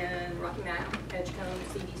city and Rocky Mount Edgecombe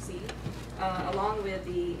CDC, along with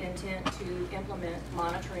the intent to implement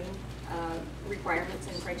monitoring requirements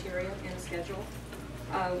and criteria in the schedule.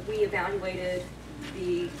 We evaluated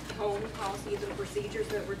the home policies and procedures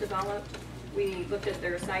that were developed. We looked at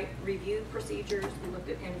their site review procedures. We looked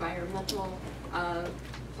at environmental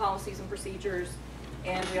policies and procedures.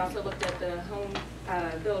 And we also looked at the home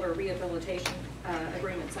builder rehabilitation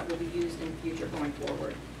agreements that will be used in the future going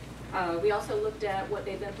forward. We also looked at what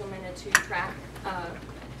they've implemented to track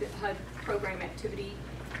the HUD program activity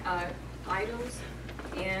items,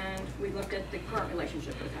 and we looked at the current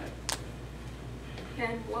relationship with HUD.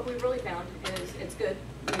 And what we really found is it's good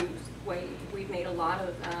news. We've made a lot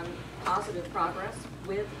of positive progress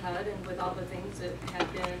with HUD and with all the things that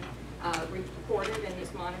have been reported in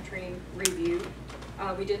this monitoring review.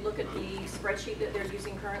 We did look at the spreadsheet that they're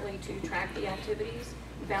using currently to track the activities.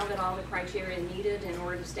 We found that all the criteria needed in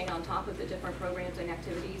order to stay on top of the different programs and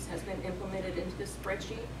activities has been implemented into the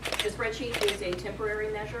spreadsheet. The spreadsheet is a temporary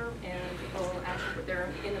measure, and they're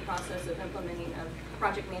in the process of implementing a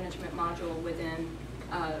project management module within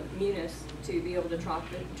Munis to be able to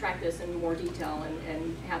track this in more detail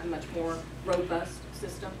and have a much more robust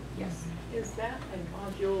system. Yes. Is that a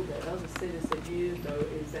module that other cities have used, or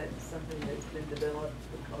is that something that's been developed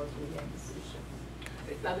because we have this issue?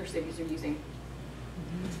 If other cities are using.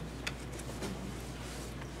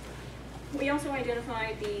 We also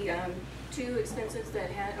identified the two expenses that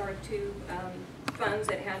had, or two funds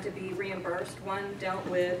that had to be reimbursed. One dealt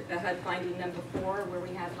with a HUD finding number 4, where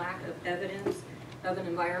we had lack of evidence of an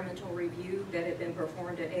environmental review that had been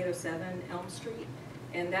performed at 807 Elm Street,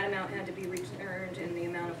 and that amount had to be returned in the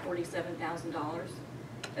amount of $47,000.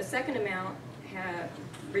 A second amount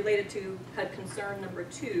related to HUD concern number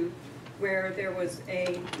 2, where there was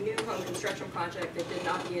a new home construction project that did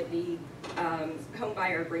not get the home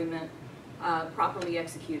buyer agreement properly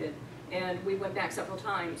executed. And we went back several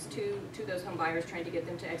times to those home buyers trying to get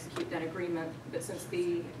them to execute that agreement, but since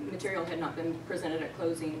the material had not been presented at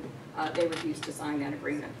closing, they refused to sign that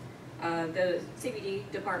agreement. The CBD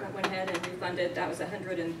department went ahead and refunded, that was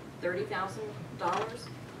 $130,000,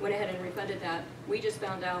 went ahead and refunded that. We just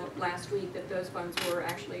found out last week that those funds were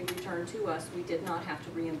actually returned to us. We did not have to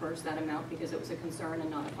reimburse that amount because it was a concern and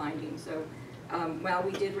not a finding. So while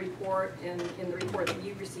we did report in the report that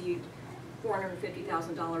you received,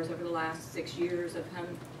 $450,000 over the last 6 years of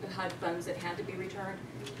HUD funds that had to be returned.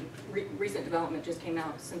 Recent development just came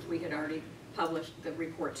out since we had already published the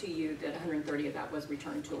report to you that 130 of that was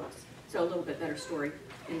returned to us. So a little bit better story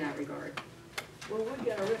in that regard. Well, we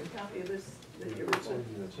got a written copy of this.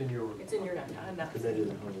 It's in your Committee of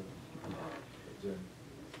the whole.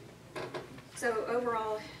 So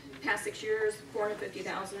overall, past 6 years,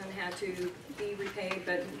 $450,000 had to be repaid,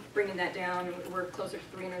 but bringing that down, we're closer to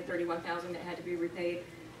 $331,000 that had to be repaid.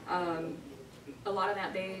 A lot of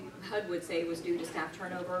that HUD would say was due to staff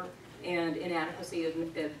turnover and inadequacy of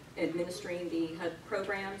administering the HUD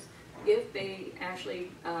programs. If they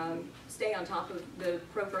actually stay on top of the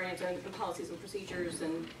programs and policies and procedures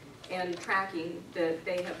and tracking that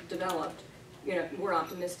they have developed, you know, we're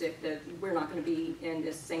optimistic that we're not going to be in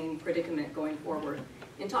this same predicament going forward.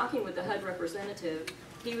 In talking with the HUD representative,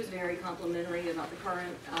 he was very complimentary about the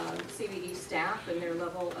current CBD staff and their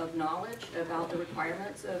level of knowledge about the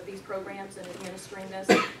requirements of these programs and administering this,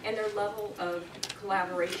 and their level of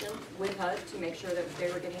collaboration with HUD to make sure that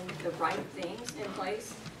they were getting the right things in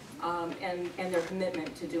place, and their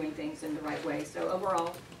commitment to doing things in the right way. So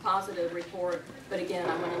overall, positive report, but again,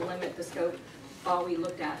 I want to limit the scope. All we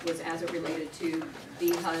looked at was as it related to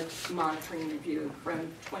the HUD monitoring review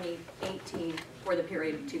from 2018 for the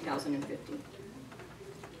period of 2015.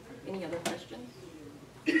 Any other questions?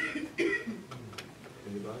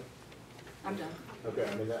 Anybody? I'm done. Okay,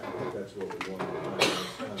 I mean, I think that's what we wanted to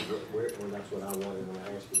find, that's what I wanted when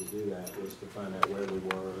I asked you to do that, was to find out where we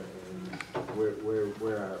were and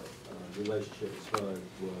where our relationship with HUD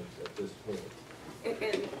was at this point. And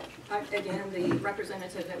again, the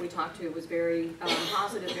representative that we talked to was very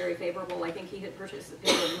positive, very favorable. I think he had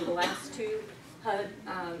participated in the last 2 HUD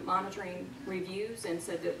monitoring reviews and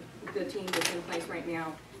said that the team that's in place right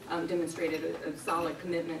now demonstrated a solid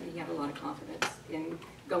commitment, and he had a lot of confidence in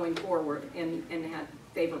going forward and had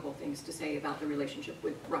favorable things to say about the relationship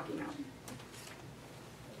with Rocky Mountain.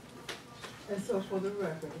 And so for the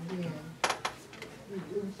record, again,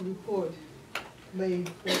 It was a report made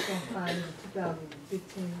for some time in the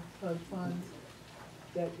 2015 HUD funds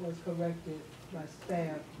that was corrected by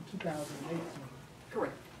staff in 2018.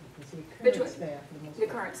 Correct. So the current Between- staff, for the most The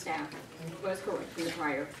part. current staff was correct in the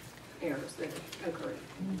prior errors that occurred.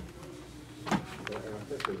 And I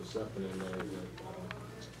think there was something in there that,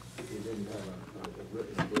 we didn't have a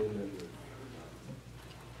written agreement with,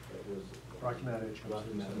 that was. Rocky Mount Edgecombe.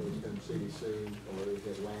 Rocky Mount Edgecombe CDC, or it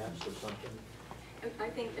had lapsed or something.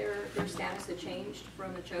 I think their status had changed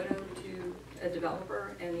from the Chodo to a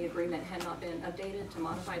developer, and the agreement had not been updated to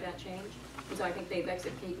modify that change. And so I think they've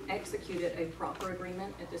executed a proper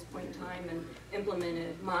agreement at this point in time and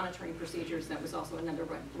implemented monitoring procedures. That was also another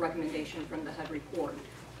recommendation from the HUD report.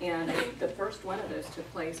 And I think the first one of those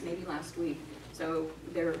took place maybe last week. So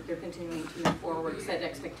they're continuing to move forward, set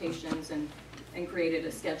expectations, and created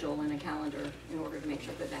a schedule and a calendar in order to make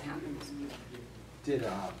sure that that happens. Did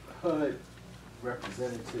HUD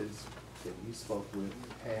representatives that you spoke with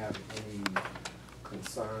have any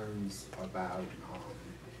concerns about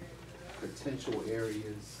potential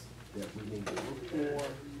areas that we need to look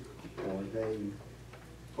for? Or are they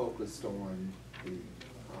focused on the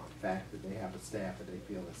fact that they have a staff that they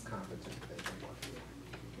feel is competent that they can work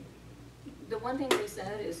with? The one thing they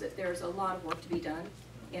said is that there's a lot of work to be done,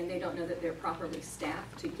 and they don't know that they're properly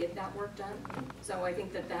staffed to get that work done. So I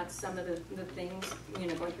think that that's some of the things, you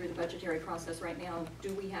know, going through the budgetary process right now.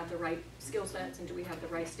 Do we have the right skill sets, and do we have the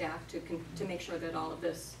right staff to make sure that all of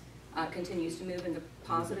this continues to move in the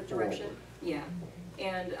positive direction? Yeah,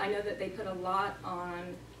 and I know that they put a lot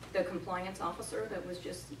on the compliance officer that was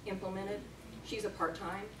just implemented. She's a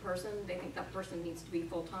part-time person. They think that person needs to be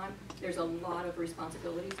full-time. There's a lot of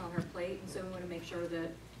responsibilities on her plate, and so we want to make sure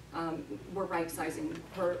that we're right-sizing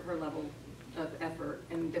her level of effort,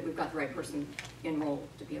 and that we've got the right person enrolled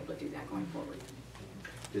to be able to do that going forward.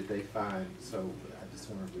 Did they find, so I just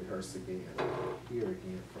want to rehearse again, hear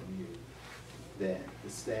again from you, that the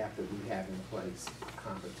staff that we have in place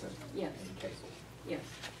competent Yes. and capable Yes.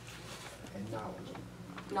 and knowledgeable?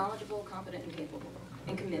 Knowledgeable, competent, and capable,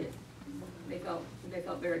 and committed. They felt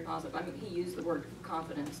very positive. I mean, he used the word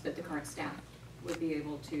confidence that the current staff would be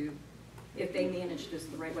able to, if they manage this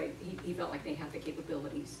the right way, he felt like they have the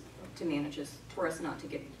capabilities to manage this, for us not to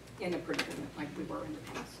get in a predicament like we were in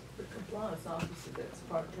the past. The compliance officer that's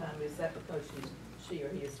part-time, is that because she or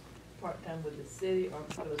he is part-time with the city, or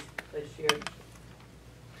because they share,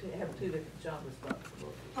 to have two different job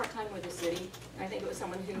responsibilities? Part-time with the city. I think it was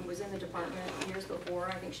someone who was in the department years before.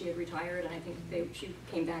 I think she had retired, and I think she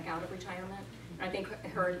came back out of retirement. And I think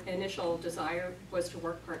her initial desire was to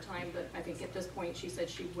work part-time, but I think at this point she said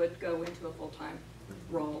she would go into a full-time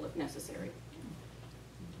role if necessary.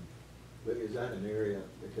 But is that an area,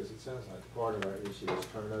 because it sounds like part of our issue is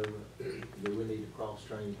turnover, do we need to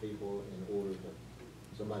cross-train people in order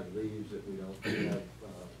that somebody leaves that we don't have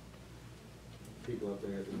people up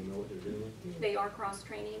there that know what they're doing? They are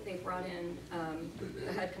cross-training. They brought in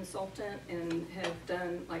a head consultant and have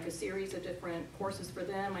done like a series of different courses for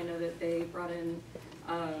them. I know that they brought in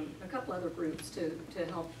a couple other groups to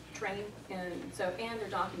help train, and they're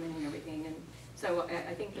documenting everything. And so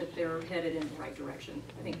I think that they're headed in the right direction.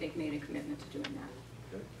 I think they've made a commitment to doing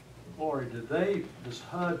that. Okay. Lori, does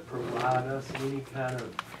HUD provide us any kind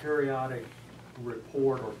of periodic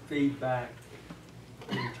report or feedback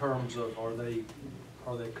in terms of, are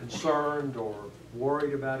they concerned or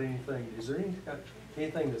worried about anything? Is there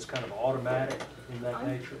anything that's kind of automatic in that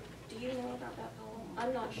nature? Do you know about that, Paul?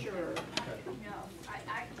 I'm not sure. No,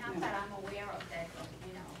 not that I'm aware of that,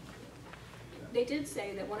 you know. They did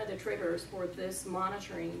say that one of the triggers for this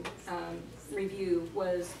monitoring review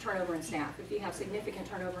was turnover in staff. If you have significant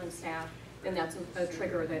turnover in staff, then that's a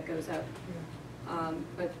trigger that goes up.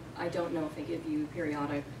 But I don't know if they give you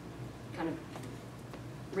periodic kind of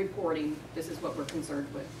reporting, this is what we're concerned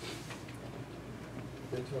with.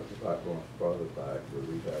 They talked about going further back. Would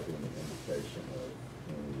we have any indication of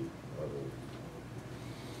any other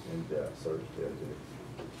in-depth search they did?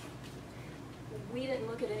 We didn't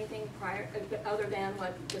look at anything prior, other than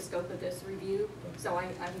what the scope of this review, so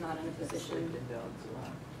I'm not in a position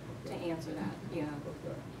to answer that, yeah.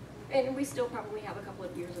 Okay. And we still probably have a couple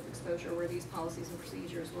of years of exposure where these policies and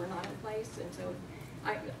procedures were not in place, and so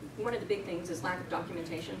one of the big things is lack of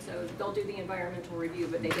documentation. So they'll do the environmental review,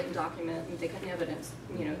 but they didn't document and they couldn't evidence,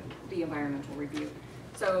 you know, the environmental review.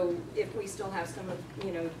 So if we still have some of,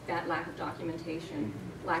 you know, that lack of documentation,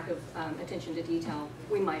 lack of attention to detail,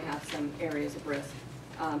 we might have some areas of risk,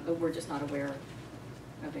 but we're just not aware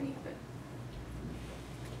of any of it.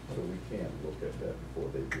 So we can't look at that before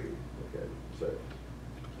they do look at it, so.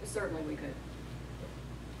 Certainly we could.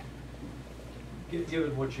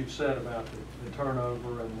 given what you've said about the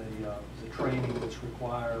turnover and the training that's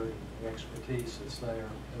required and the expertise that's there,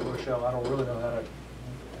 and Rochelle, I don't really know how to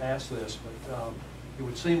ask this, but it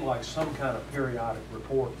would seem like some kind of periodic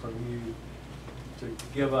report from you to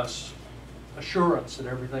give us assurance that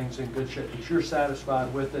everything's in good shape, that you're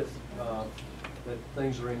satisfied with it, that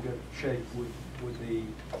things are in good shape would be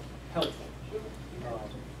helpful. I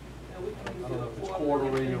don't know if it's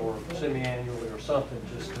quarterly or semi-annually or something,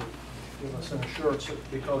 just to give us an assurance,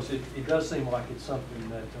 because it does seem like it's something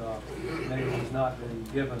that maybe has not been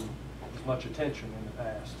given as much attention in the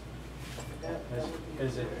past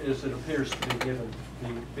as it appears to be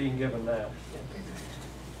being given now.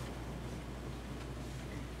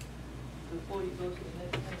 Before you go to the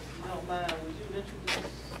next thing, if you don't mind, would you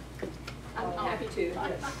introduce? I'm happy to.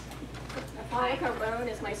 Yes. Maya Carbone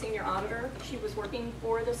is my senior auditor. She was working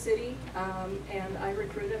for the city, and I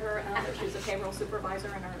recruited her out. She's a payroll supervisor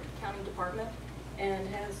in our accounting department, and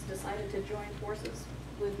has decided to join forces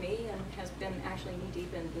with me, and has been actually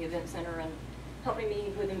knee-deep in the event center and helping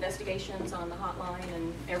me with investigations on the hotline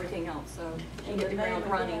and everything else. So she hit the ground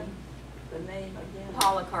running. The name again?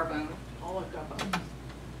 Paula Carbone. Paula Carbone.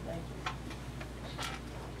 Thank you.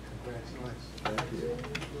 Thank you.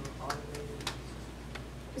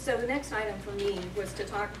 So the next item for me was to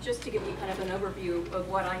talk, just to give you kind of an overview of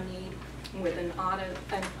what I need with an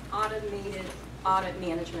automated audit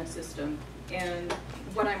management system. And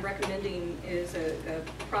what I'm recommending is a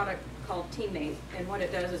product called Teammate. And what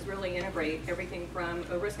it does is really integrate everything from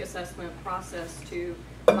a risk assessment process to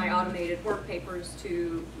my automated work papers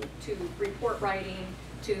to report writing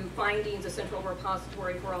to findings, a central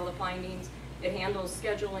repository for all the findings. It handles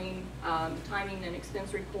scheduling, timing and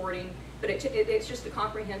expense reporting, but it's just a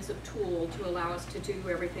comprehensive tool to allow us to do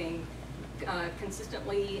everything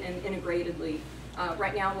consistently and integratedly.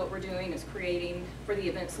 Right now what we're doing is creating, for the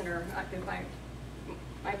event center,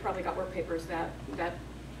 I probably got work papers that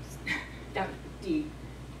deep,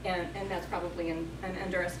 and that's probably an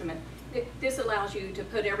underestimate. This allows you to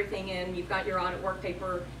put everything in. You've got your audit work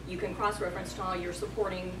paper. You can cross-reference to all your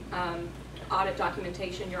supporting audit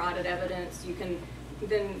documentation, your audit evidence. You can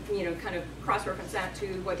then, kind of cross-reference that to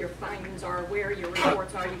what your findings are, where your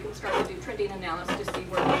reports are. You can start to do trending analysis to see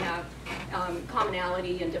where we have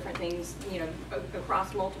commonality and different things,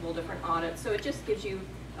 across multiple different audits. So it just gives you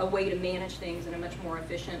a way to manage things in a much more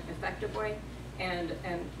efficient, effective way, and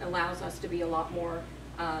allows us to be a lot more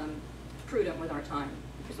prudent with our time.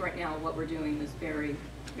 Because right now what we're doing is very,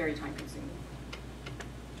 very time consuming.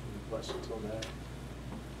 Any questions on that?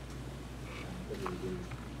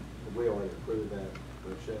 We already approved that,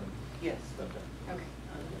 Rochelle? Yes. Okay. Okay.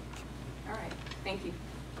 All right. Thank you.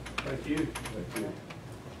 Thank you. Thank you.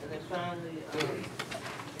 And then finally, Mr.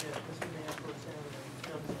 Mayor Pro Tem and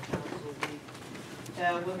Council Council, we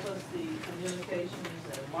have with us the communications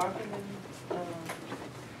and marketing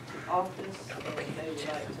office, and they would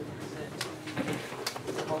like to present to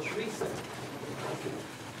you the most recent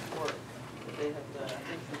work that they have done. I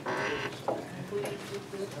think you're pleased with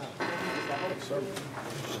this. I hope so.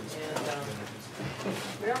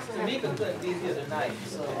 And Tamika couldn't be here tonight,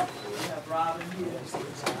 so we have Robin here.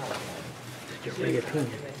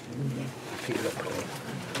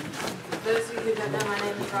 Those of you who don't know, my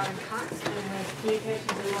name is Robin Cox, and I'm a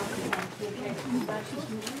communications and marketing communications specialist.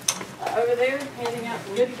 Over there, handing out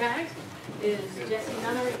the goodie bags, is Jesse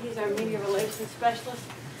Nunnery. He's our media relations specialist.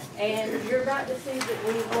 And you're about to see that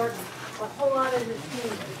we work a whole lot as a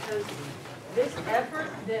team, because this effort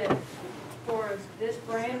for this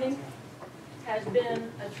branding has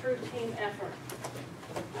been a true team effort.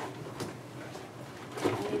 I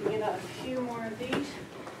need to get out a few more of these.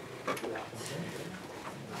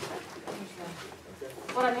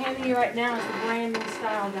 What I'm handing you right now is the branding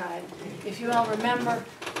style guide. If you all remember,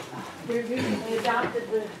 we recently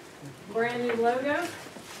adopted the brand new logo,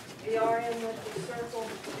 the RM with the circle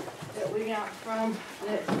that we got from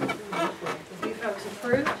that you folks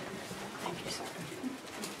approved. Thank you, sir.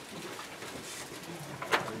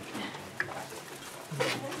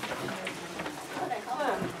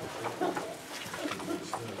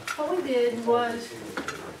 What we did was,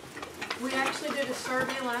 we actually did a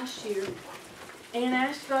survey last year and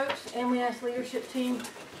asked folks, and we asked leadership team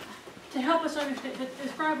to help us understand, to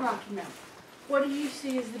describe Rocky Mount. What do you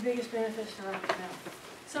see as the biggest benefits to Rocky Mount?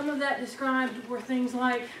 Some of that described were things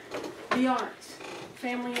like the arts,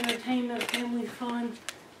 family entertainment, family fun,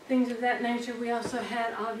 things of that nature. We also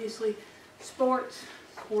had, obviously, sports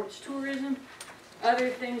tourism. Other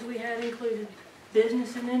things we had included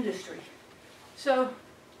business and industry. So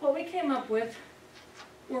what we came up with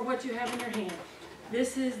were what you have in your hand.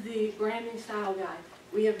 This is the branding style guide.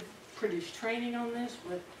 We have produced training on this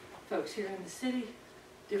with folks here in the city,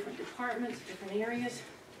 different departments, different areas.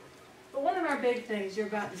 But one of our big things you're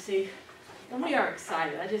about to see, and we are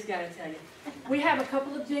excited, I just gotta tell you. We have a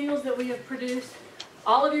couple of jingles that we have produced.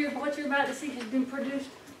 All of what you're about to see has been produced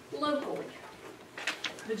locally.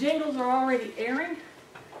 The jingles are already airing.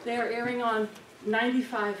 They are airing on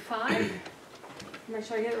 95.5. Make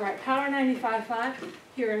sure I get it right. Power 95.5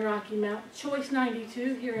 here in Rocky Mount. Choice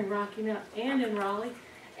 92 here in Rocky Mount and in Raleigh.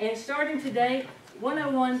 And starting today,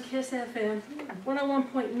 101 KISS FM,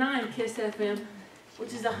 101.9 KISS FM,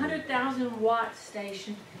 which is a 100,000 watt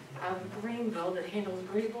station out of Greenville that handles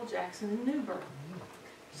Greenville, Jackson, and Newburgh.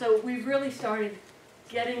 So we've really started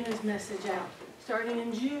getting this message out. Starting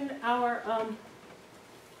in June, wow,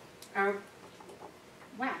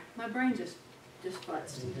 my brain just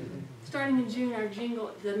futzed. Starting in June, our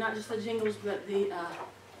jingle, not just the jingles, but the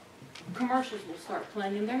commercials will start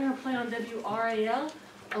playing, and they're going to play on WRAL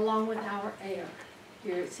along with our air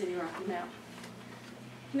here at City Rocky Mount.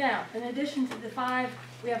 Now, in addition to the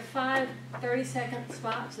we have 5 30-second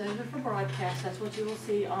spots. Those are for broadcast. That's what you will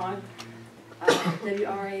see on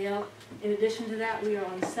WRAL. In addition to that, we are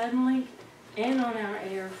on Suddenlink and on our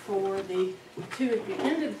air for the 2 at the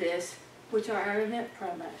end of this, which are our event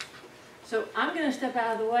promos. So I'm going to step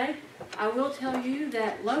out of the way. I will tell you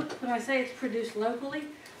that when I say it's produced locally,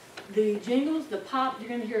 the jingles, the pop, you're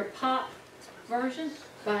going to hear a pop version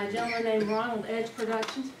by a gentleman named Ronald Edge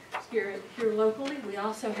Productions here locally. We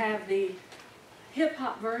also have the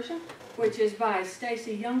hip-hop version, which is by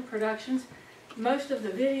Stacy Young Productions. Most of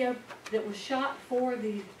the video that was shot for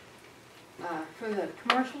the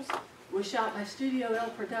commercials was shot by Studio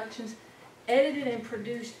L Productions, edited and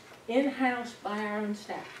produced in-house by our own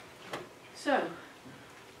staff. So,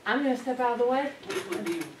 I'm going to step out of the way. It would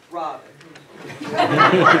be Robin. Well,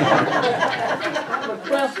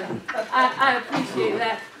 I appreciate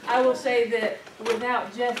that. I will say that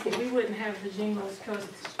without Jesse, we wouldn't have the jingles because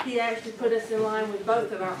he actually put us in line with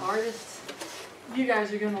both of our artists. You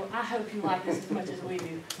guys are going to, I hope you like this as much as we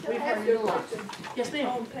do. We've heard it a lot. Yes, ma'am.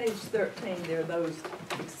 On page 13, there are those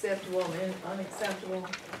acceptable and unacceptable.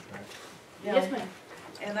 Yes, ma'am.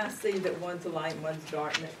 And I see that one's light, one's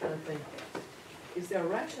dark, and that kind of thing. Is there a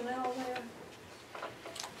rationale there?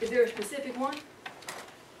 Is there a specific one?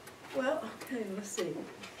 Well, okay, let's see.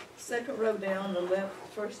 Second row down, the left,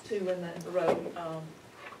 first 2 in that row.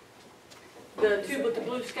 The 2 with the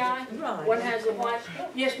blue sky? Right. One has the white?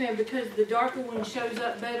 Yes, ma'am, because the darker one shows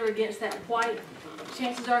up better against that white.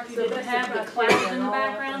 Chances are if you didn't have the clouds in the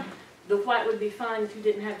background, the white would be fine if you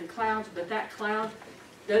didn't have the clouds, but that cloud,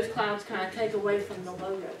 those clouds kind of take away from the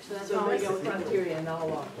logo. So that's why we go with criteria in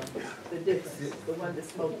all of them, the difference, the one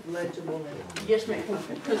that's most legible. And yes, ma'am.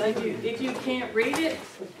 Because if you can't read it,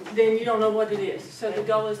 then you don't know what it is. So the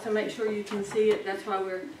goal is to make sure you can see it. That's why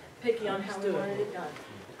we're picky on how we wanted it done.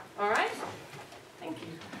 All right? Thank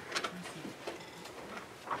you.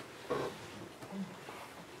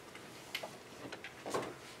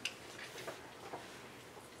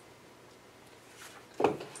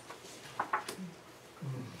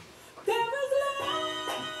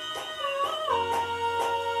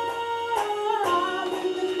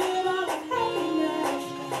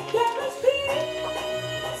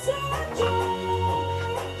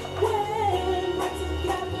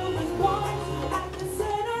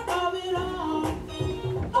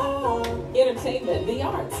 Entertainment, the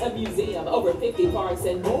arts, a museum, over 50 parks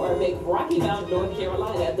and more make Rocky Mount, North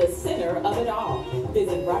Carolina the center of it all.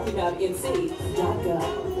 Visit RockyMountNC.gov.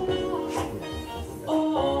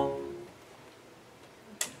 Oh.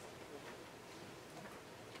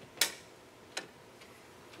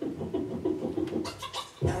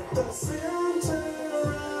 At the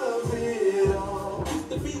center of it all. Used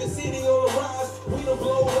to be the city on the rise. We done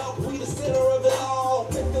blown up, we the center of it all.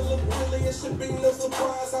 Take a look, really, it should be no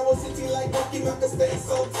surprise. Our city like Rocky Mount can stay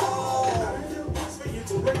so tall. Ideal place for you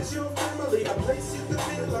to raise your family. A place you can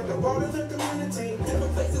feel like a part of the community.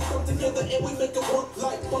 Different places come together and we make it work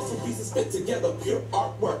like puzzle pieces fit together. Pure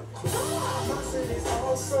artwork. My city's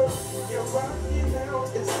awesome. Yeah, Rocky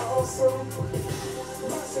Mount is awesome.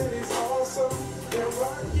 My city's awesome. Yeah,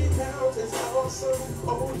 Rocky Mount is awesome.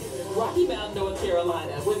 Oh yeah. Rocky Mount, North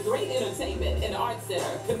Carolina, with great entertainment, an art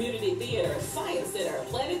center, community theater, science center,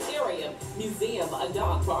 planetarium, museum, a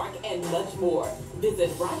dog park, and much more. Visit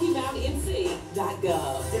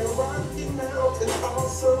RockyMountNC.gov. Yeah, Rocky Mount is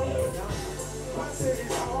awesome. My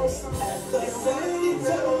city's awesome. At the Rocky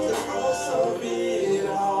Mount is awesome. It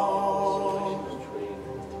all.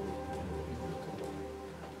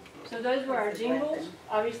 So those were our jingles.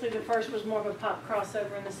 Obviously, the first was more of a pop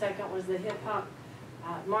crossover, and the second was the hip-hop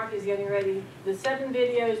Mark is getting ready. The 7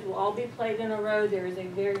 videos will all be played in a row. There is a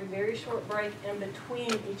very, very short break in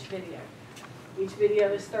between each video. Each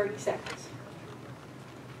video is 30 seconds.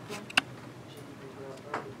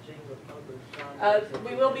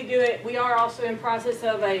 We are also in process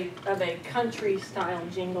of a country style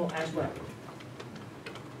jingle as well.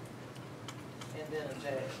 And then a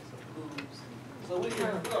jazz, some blues. So we're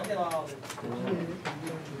gonna hit all this.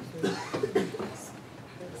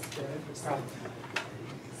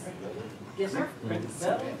 Yes, sir.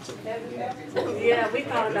 Yeah, we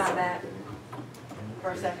thought about that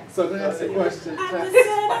for a second. So that's the question.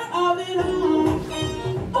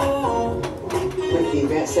 With the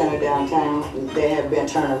event center downtown, there have been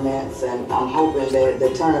tournaments, and I'm hoping that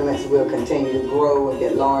the tournaments will continue to grow and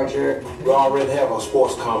get larger. We already have our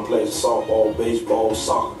sports complex, softball, baseball,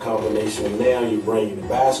 soccer combination, and now you're bringing the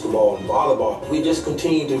basketball and volleyball. We just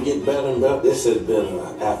continue to get better and better. This has been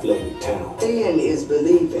an athletic town. Seeing is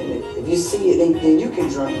believing. If you see it, then you can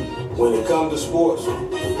dream. When it comes to sports,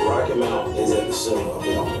 Rocky Mount is at the center of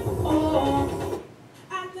it all.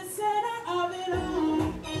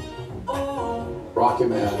 Rocky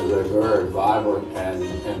Mount is a very vibrant and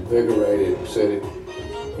invigorated city.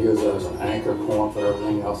 It gives us an anchor point for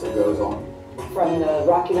everything else that goes on. From the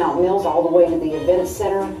Rocky Mount Mills all the way to the event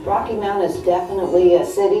center, Rocky Mount is definitely a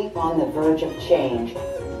city on the verge of change.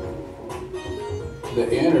 The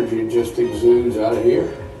energy just exudes out of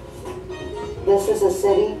here. This is a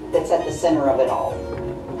city that's at the center of it all.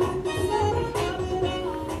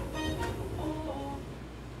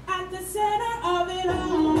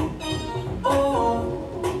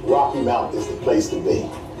 Rocky Mount is the place to be.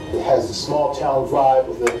 It has the small town vibe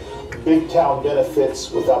with the big town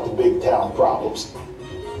benefits without the big town problems.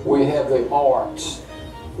 We have the arts.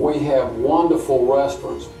 We have wonderful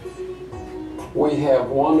restaurants. We have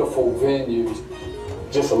wonderful venues.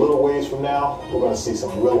 Just a little ways from now, we're going to see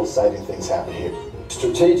some real exciting things happen here.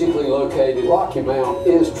 Strategically located, Rocky Mount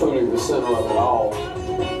is truly the center of it all.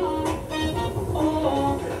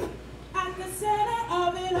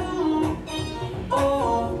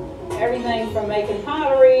 Everything from making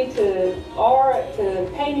pottery to art to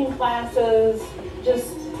painting classes,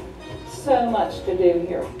 just so much to do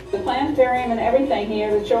here. The planetarium and everything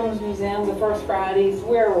here, the Children's Museum, the First Fridays,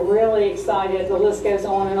 we're really excited. The list goes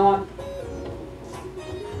on and on.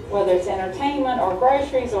 Whether it's entertainment or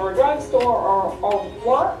groceries or a drugstore or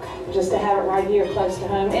work, just to have it right here close to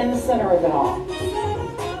home in the center of it all.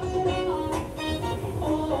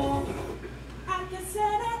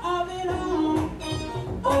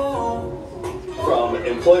 From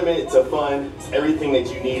employment to fun, everything that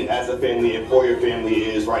you need as a family and for your family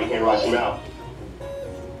is right here in Rocky Mount.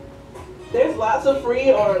 There's lots of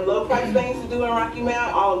free or low price things to do in Rocky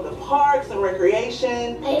Mount, all of the parks and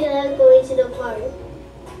recreation. I love going to the park.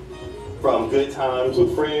 From good times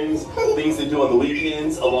with friends, things to do on the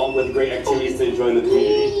weekends, along with great activities to enjoy in the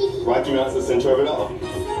community. Rocky Mount's the center of it all.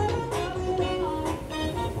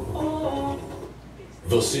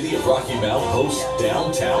 The City of Rocky Mount hosts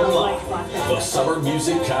Downtown Live. The Summer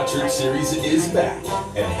Music Concert Series is back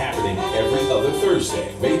and happening every other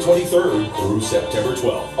Thursday, May 23rd through September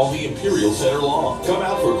 12th on the Imperial Center lawn. Come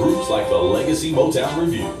out for groups like the Legacy Motown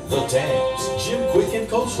Review, The Tams, Jim Quick and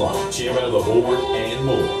Coastline, Chairman of the Board, and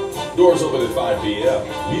more. Doors open at 5 p.m.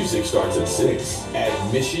 Music starts at 6.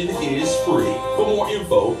 Admission is free. For more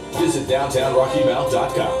info, visit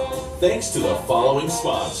downtownrockymount.com. Thanks to the following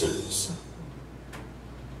sponsors.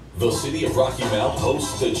 The City of Rocky Mount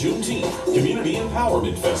hosts the Juneteenth Community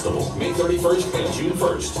Empowerment Festival, May 31st and June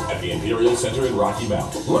 1st at the Imperial Center in Rocky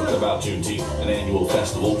Mount. Learn about Juneteenth, an annual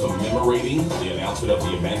festival commemorating the announcement of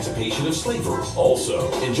the emancipation of slavery.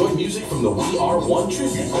 Also, enjoy music from the We Are One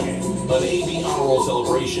tribute band, an AB Honor Roll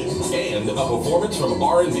celebration, and a performance from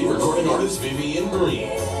R&B recording artist Vivian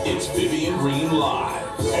Green. It's Vivian Green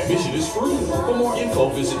Live. Admission is free. For more info,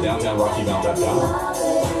 visit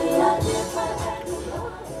downtownrockymount.com.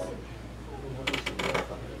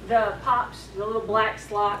 The pops, the little black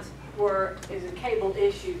slots, is a cabled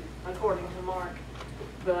issue, according to Mark,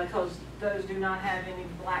 because those do not have any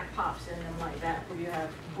black pops in them like that, where you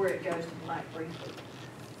have where it goes to black briefly.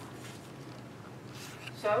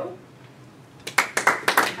 So,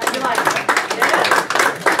 how'd you like it? Yeah.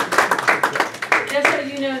 Just so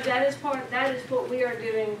you know, that is what we are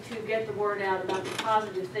doing to get the word out about the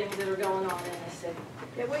positive things that are going on in this city.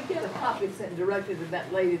 Can we get a copy sent directly to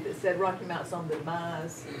that lady that said Rocky Mount's on the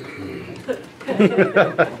demise?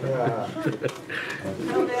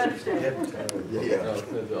 Don't they understand? Yeah.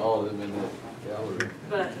 All of them in the gallery.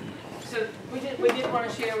 But, so we did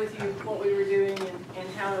want to share with you what we were doing and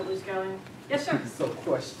how it was going. Yes, sir. So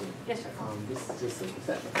question. Yes, sir. This is just a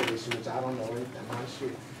technical issue, which I don't know anything, I'm not sure.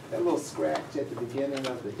 That little scratch at the beginning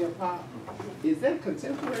of the hip hop, is that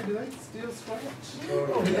contemporary? Do they still scratch?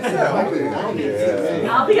 Oh,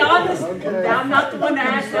 yeah. I'll be honest, Okay. I'm not the one that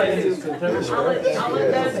asked that. I'll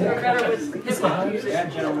let those who are better with hip hop music.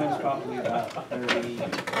 That gentleman's probably about 30,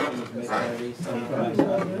 mid-30s,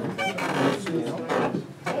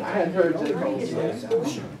 I hadn't heard J. Cole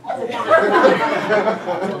scratch.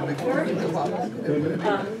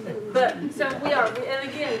 But, so we are, and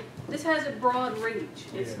again, this has a broad reach.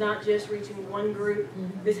 It's not just reaching one group.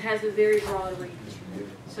 This has a very broad reach.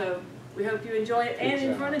 So we hope you enjoy it. And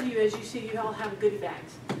in front of you, as you see, you all have goodie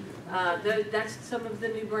bags. That's some of the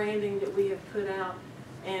new branding that we have put out.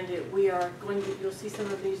 And we are going to, you'll see some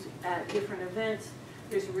of these at different events.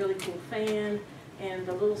 There's a really cool fan. And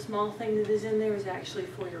the little small thing that is in there is actually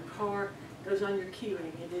for your car. It goes on your key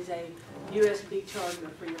ring. It is a USB charger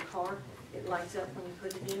for your car. It lights up when you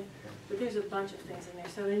put it in. But there's a bunch of things in there.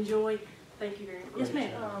 So enjoy. Thank you very much. Yes,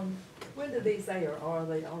 ma'am. When did these air, or are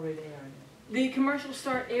they already airing? The commercials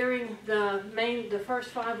start airing, the first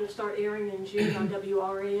 5 will start airing in June on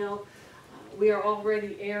WRAL. We are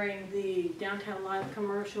already airing the Downtown Live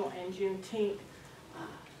commercial and Juneteenth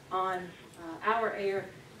on our air,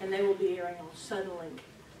 and they will be airing on Suddenlink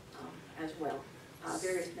as well.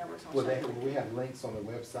 Various networks on Suddenlink. Will we have links on the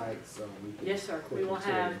website so we can? Yes, sir. We will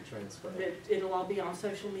have, it'll all be on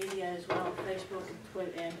social media as well, Facebook and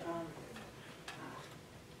Twitter and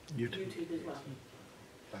YouTube as well.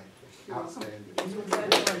 Thank you. Outstanding.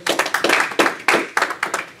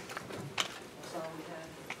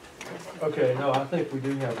 Okay, no, I think we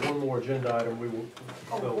do have one more agenda item. We will,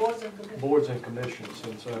 boards and commissions.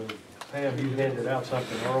 And so, Pam, you handed out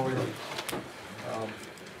something earlier.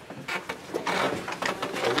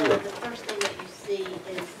 The first thing that you see is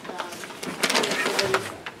the release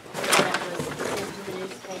that was sent to the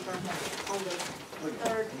newspaper. On the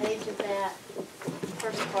third page of that, the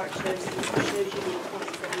first part shows you the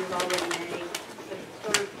appointments that you've already made. The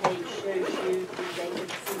third page shows you the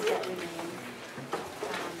vacancies that remain.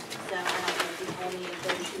 So I don't know if you have any of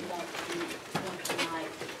those you want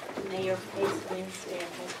tonight. Mayor Pace Winstead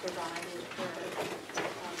has provided her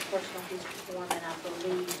personal history form, and I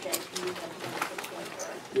believe that you have done the form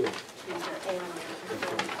to the element.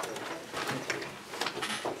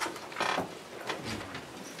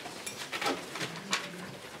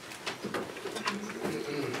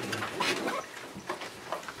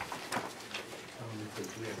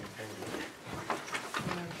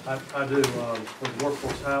 I do, with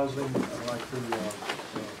workforce housing, I'd like to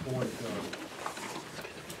appoint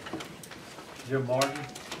Jim Martin.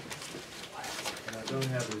 And I don't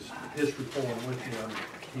have his form with me.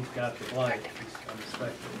 He's got the blank. I'm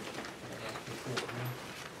expecting report him.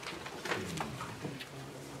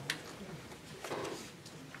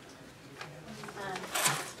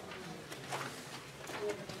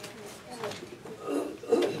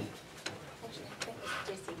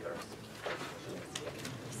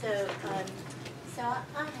 So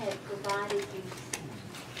I had provided you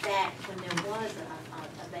back when there was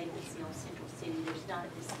a vacancy on Central City. There's not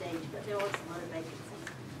at this stage, but there are some other vacancies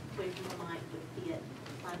where you might would fit.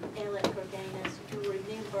 Alec Corganis, if you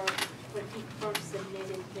remember when he first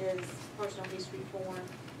submitted his personal history form,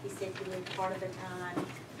 he said he lived part of the time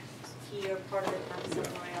here, part of the time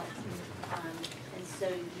somewhere else. And so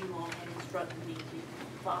you all had instructed me to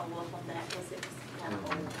follow up on that because it was kind of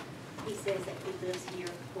old. He says that he lives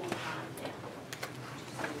here full time now.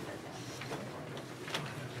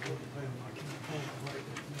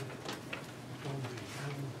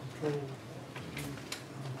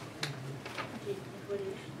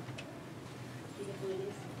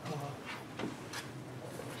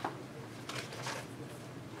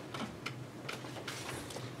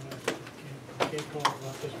 Can't call it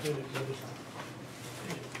like this minute, but it's,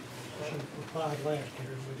 she applied last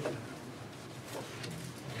year and we didn't have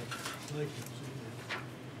vacancy. I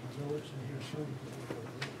know it's in here somewhere we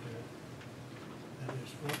looked at. And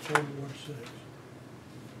it's what's on Ward 6.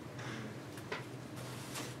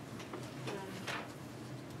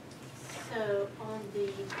 So on the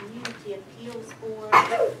Community Appeals Board,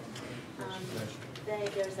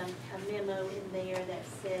 there's a memo in there that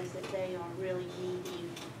says that they are really needing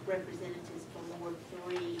representatives from Ward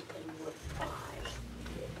 3 and Ward 5.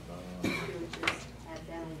 You'll just have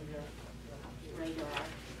that on your radar.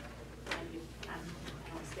 I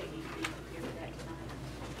don't expect you to be prepared for that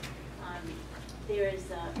tonight. There is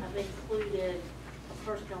I've included a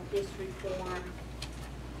personal history form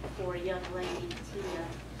for a young lady, Tia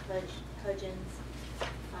Hudgens.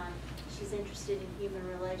 She's interested in human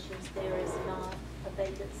relations. There is not a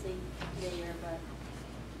vacancy there, but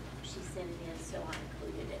she sent it in, so I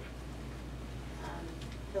included it.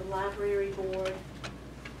 The library board,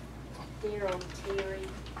 Daryl Terry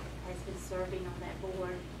has been serving on that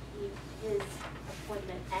board. His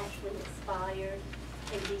appointment actually expired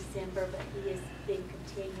in December, but he has been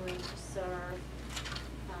continuing to serve.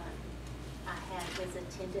 I have his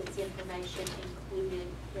attendance information included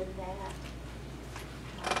in that.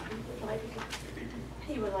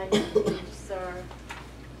 He would like to continue to serve.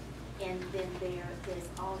 And then there is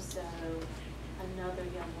also another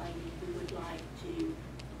young lady who would like to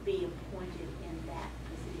be appointed in that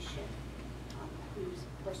position, whose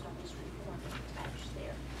personal history form is attached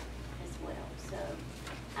there as well. So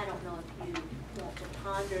I don't know if you want to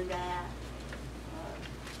ponder that.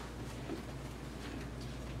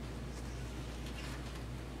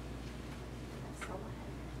 That's all I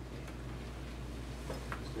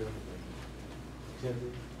have.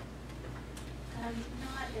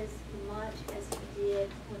 Not as much as he did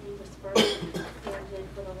when he was first appointed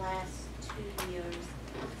for the last 2 years.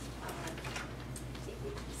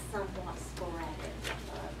 It's somewhat sporadic.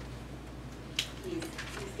 He's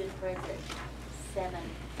been present 7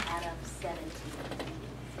 out of 17 meetings.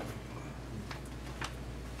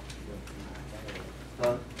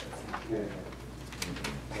 Huh? Yeah.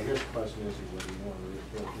 I guess the question is whether you want to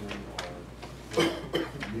reappoint him or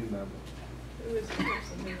new member. Who is the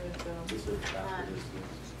person who is, This is after this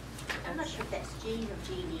list. I'm not sure if that's Jean or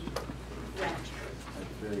Jeannie Ratchford.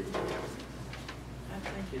 That's very good. I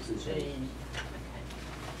think it's Jean.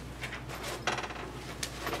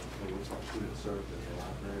 It looks like she had served in the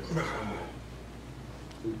library somewhere.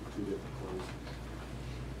 Two different places.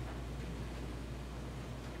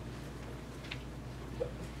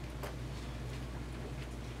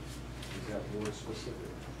 Is that word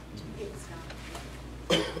specific? It's not.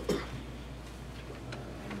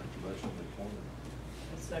 I'm not motion to appoint her.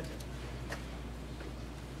 A second.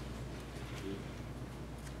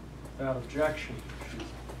 Without objection,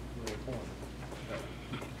 she's reappointed.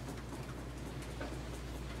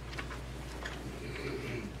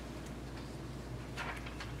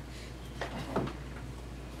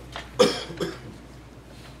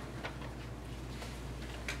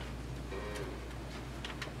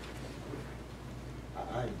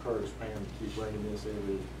 I encourage Pam to keep bringing this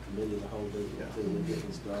every committee of the whole day until we get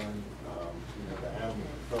this done. You know, the animal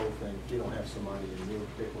control thing, if you don't have somebody in your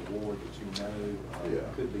particular ward that you know,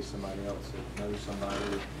 it could be somebody else that knows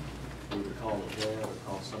somebody, either call a vet or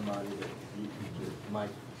call somebody that you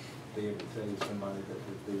might be able to tell you somebody that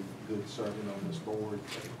would be good serving on this board.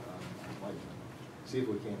 Like, see if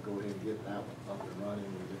we can't go ahead and get that one up and running.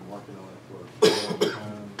 We've been working on it for a long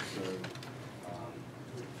time, so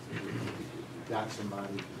if you've got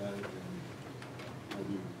somebody you know, then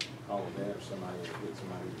maybe call a vet or somebody to get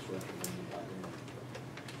somebody that's recommended by them.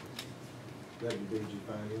 Debbie, did you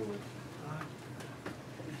find yours?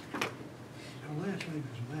 Her last name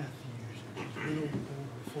is Matthews, she's been on the board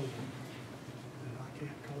before, and I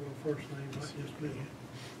can't call her first name like this minute.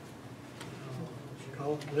 She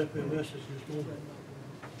called, left me a message this morning,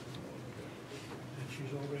 and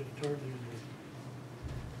she's already turned in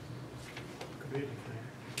the committee thing.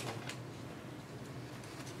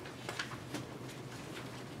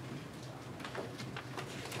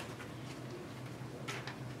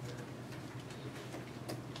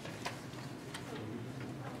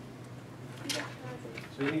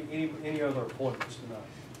 So any other appointments tonight?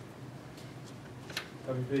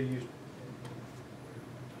 WP, you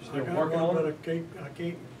still working on it? I can't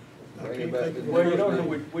think of. Well, you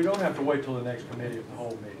don't, we don't have to wait till the next committee of the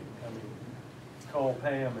whole meeting. I mean, call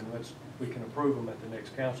Pam and we can approve them at the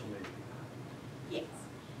next council meeting. Yes.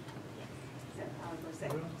 So I was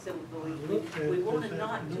gonna say, so we want to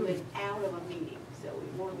not do it out of a meeting, so we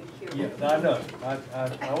want to be careful. Yeah, I know.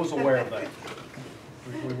 I was aware of that.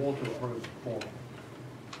 We want to approve it formally.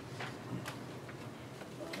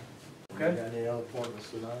 Okay. Got any other appointments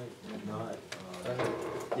tonight? If not,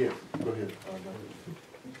 yeah, go ahead.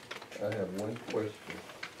 I have one question.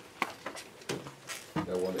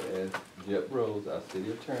 I want to ask Jeb Rose, our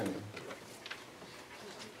city attorney,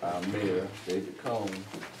 our mayor, David Cone,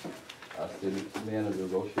 our city manager,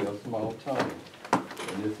 Rochelle Small-Tongue,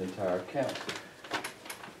 and this entire council.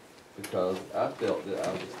 Because I felt that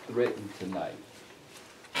I was threatened tonight.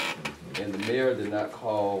 And the mayor did not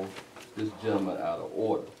call this gentleman out of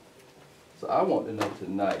order. So I want to know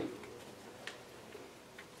tonight,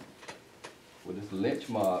 with this lynch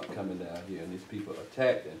mob coming down here and these people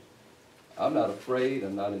attacking, I'm not afraid,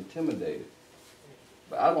 I'm not intimidated.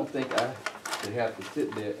 But I don't think I should have to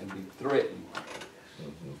sit there and be threatened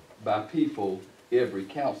by people every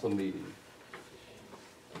council meeting.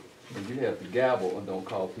 And you have to gavel and don't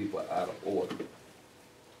call people out of order.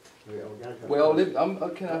 Well,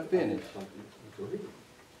 can I finish?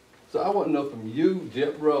 So I want to know from you,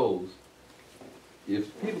 Jeff Rose,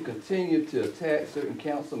 if people continue to attack certain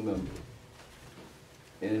council members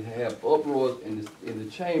and have uproars in the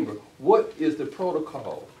chamber, what is the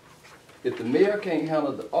protocol? If the mayor can't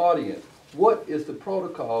handle the audience, what is the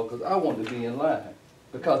protocol? Because I want to be in line.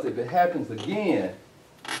 Because if it happens again,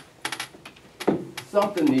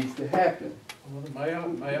 something needs to happen. Well, the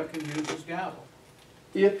mayor can use his gavel.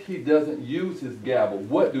 If he doesn't use his gavel,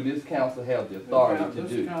 what do this council have the authority to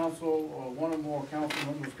do? This council, or one or more council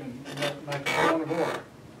members can make a point of order.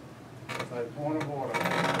 Say, point of order,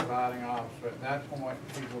 presiding officer. At that point,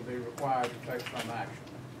 he will be required to take some action.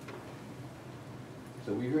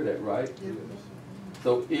 So we hear that, right? Yes.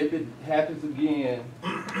 So if it happens again,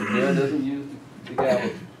 the mayor doesn't use the gavel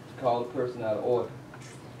to call the person out of order.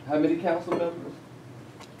 How many council members?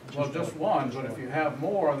 Well, just one, but if you have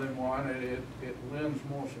more than one, it lends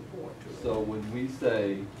more support to it. So when we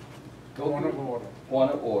say... Point of order.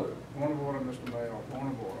 Point of order. Point of order, Mr. Mayor, point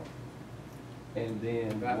of order. And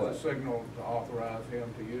then that's what? A signal to authorize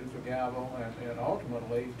him to use the gavel and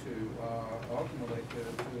ultimately to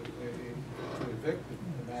evict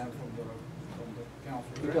the man from the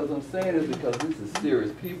council. Because I'm saying is because this is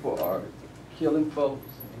serious. People are killing folks.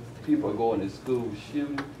 People are going to school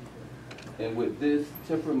shooting. And with this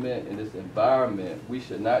temperament and this environment, we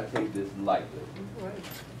should not take this lightly.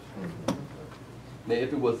 Now,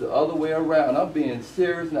 if it was the other way around, I'm being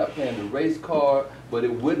serious, not playing the race card, but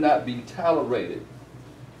it would not be tolerated.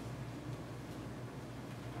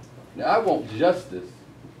 Now, I want justice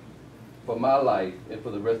for my life and for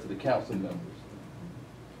the rest of the council members.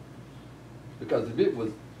 Because if it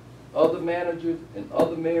was other managers and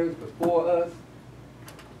other mayors before us,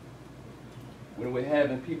 when we're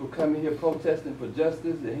having people coming here protesting for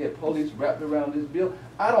justice and had police wrapped around this bill,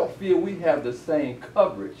 I don't feel we have the same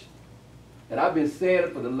coverage. And I've been saying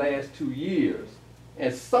it for the last 2 years.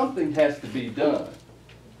 And something has to be done.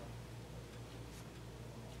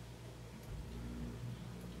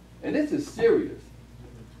 And this is serious.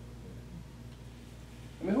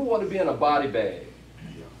 I mean, who want to be in a body bag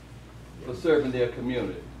for serving their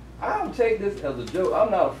community? I don't take this as a joke.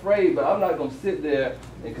 I'm not afraid, but I'm not going to sit there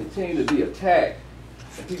and continue to be attacked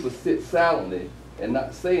and people sit silently and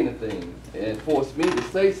not say anything and force me to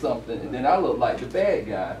say something, and then I look like the bad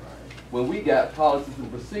guy when we got policies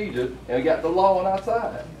and procedures and we got the law on our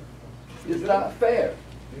side. It's not fair.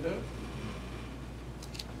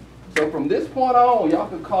 So from this point on, y'all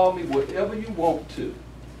can call me whatever you want to,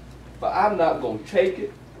 but I'm not going to take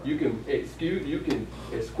it. You can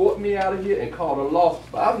escort me out of here and call the law,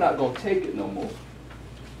 but I'm not going to take it no more.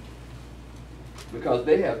 Because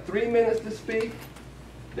they have 3 minutes to speak.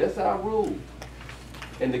 That's our rule.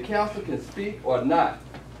 And the council can speak or not.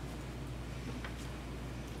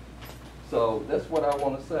 So that's what I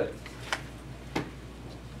want to say.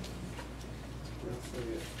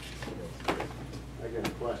 I got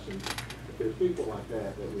a question. If there's people like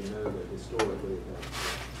that we know that historically have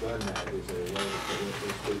done that, is there a way to prevent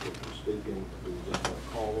those people from speaking? Do we just want to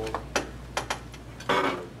call them?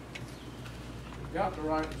 You've got the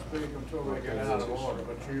right to speak until they get out of order,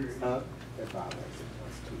 but you...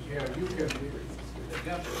 Yeah, you can... They've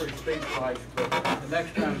got the free speech rights, but the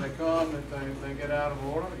next time they come, if they get out of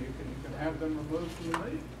order, you can have them removed from the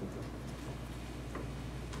meeting.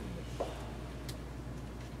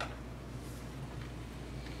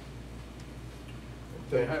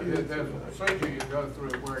 There's a procedure you go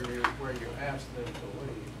through where you ask them to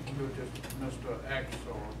leave. You're just Mr. X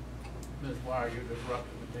or Ms. Y, you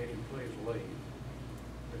disrupted the meeting, please leave.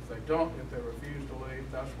 If they refuse to leave,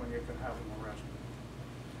 that's when you can have them arrested.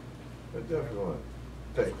 I definitely want to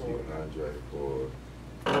thank you, Andre, for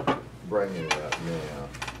bringing it up now.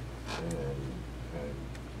 And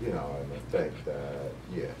you know, and I think that,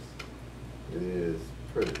 yes, it is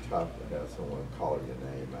pretty tough to have someone call your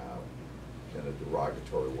name out in a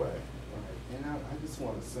derogatory way. Right. And I just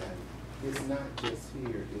want to say, it's not just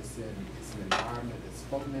here, it's an environment that's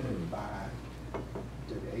fomented by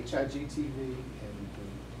the HIGTV and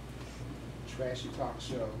the Trashy Talk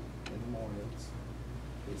Show in the mornings.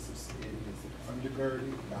 It is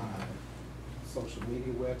undergirded by social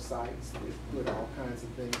media websites that put all kinds of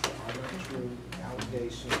things that are not true,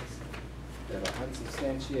 allegations that are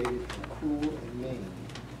unsubstantiated and cruel and mean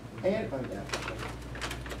and unethical.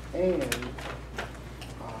 And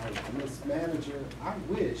Ms. Manager, I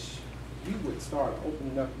wish you would start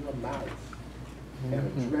opening up your mouth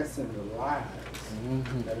and addressing the lies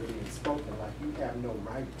that are being spoken, like you have no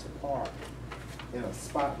right to park in a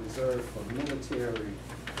spot reserved for military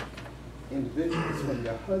individuals when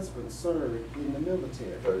their husband served in the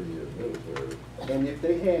military. 30 years military. And if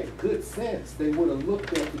they had good sense, they would have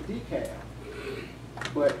looked at the decal.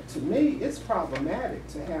 But to me, it's problematic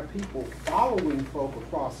to have people following folk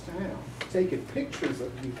across town, taking pictures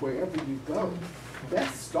of you wherever you go.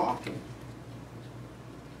 That's stalking.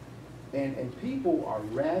 And people are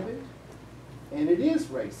rabid, and it is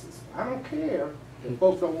racist. I don't care if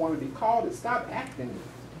folks don't want to be called it. Stop acting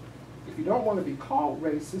it. If you don't want to be called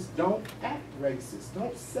racist, don't act racist.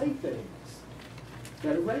 Don't say things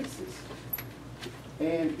that are racist.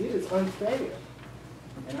 And it is unfair.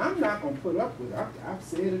 And I'm not going to put up with it. I've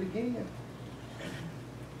said it again.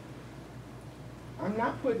 I'm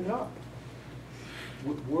not putting up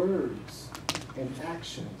with words and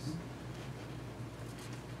actions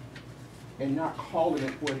and not calling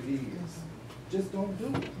it what it is. Just don't do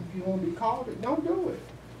it. If you want to be called it, don't do it.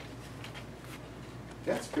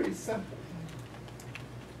 That's pretty simple.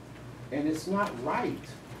 And it's not right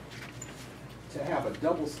to have a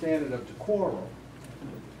double standard of decorum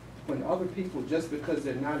when other people, just because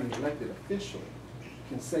they're not an elected official,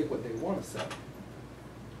 can say what they want to say.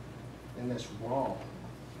 And that's wrong.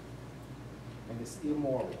 And it's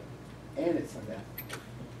immoral. And it's unethical.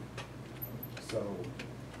 So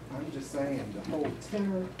I'm just saying the whole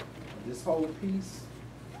tenor of this whole piece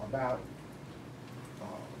about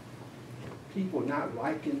people not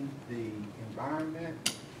liking the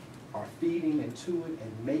environment or feeding into it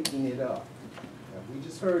and making it up. Now, we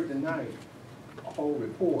just heard tonight a whole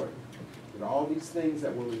report that all these things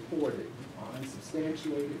that were reported are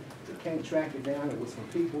unsubstantiated. They can't track it down. It was from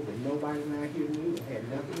people that nobody around here knew and had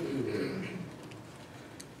nothing to do with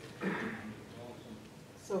it.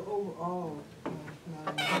 So overall,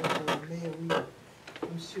 Mayor,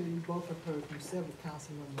 I'm sure you both have heard from several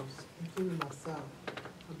council members, including myself,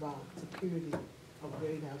 about security,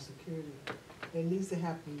 upgrading our security. It needs to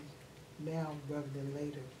happen now rather than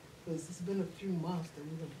later, because it's been a few months that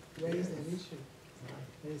we've raised that issue.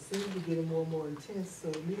 And it seems to be getting more and more intense, so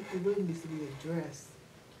it really needs to be addressed,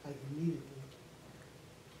 like, immediately.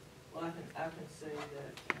 Well, I can say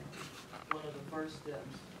that one of the first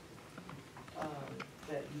steps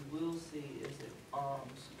that you will see is an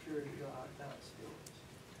armed security guard downstairs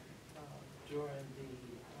during the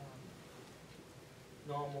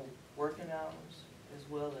normal working hours as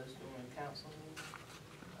well as during council meetings.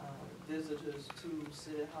 Visitors to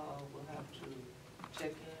City Hall will have to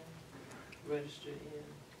check in, register in.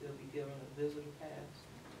 They'll be given a visitor pass.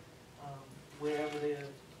 Wherever they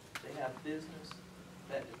have business,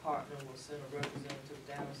 that department will send a representative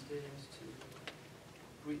downstairs to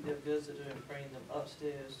greet their visitor and bring them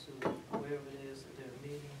upstairs to wherever it is that they're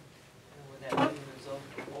meeting. And when that meeting is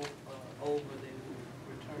over, they will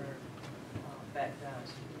return back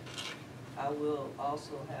downstairs. I will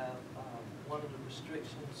also have one of the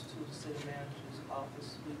restrictions to the city manager's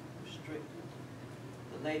office restricted.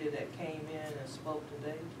 The lady that came in and spoke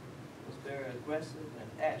today was very aggressive, and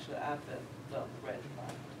actually I felt threatened by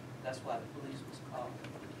her. That's why the police was called,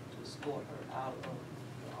 to escort her out of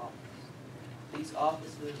the office. These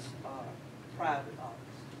offices are private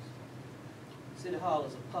offices. City Hall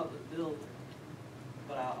is a public building,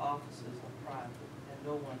 but our offices are private, and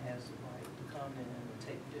no one has the right to come in and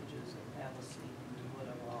take pictures and have a seat and do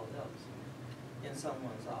whatever all else in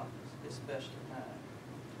someone's office, especially mine.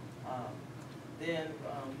 Then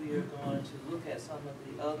we are going to look at some of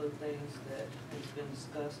the other things that has been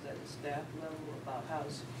discussed at the staff level about how to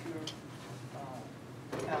secure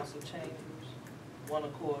council chambers. One,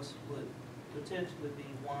 of course, would potentially be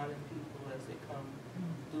warning people as they come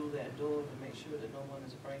through that door to make sure that no one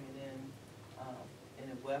is bringing in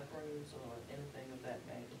any weapons or anything of that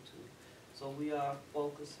magnitude. So we are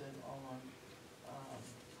focusing on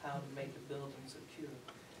how to make the building secure.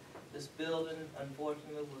 This building,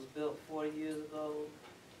 unfortunately, was built 40 years ago.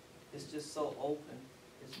 It's just so open.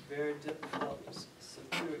 It's very difficult to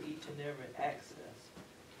secure each and every access.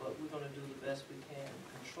 But we're going to do the best we can to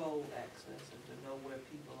control access and to know where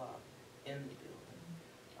people are in the building.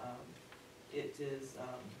 It is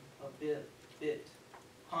a bit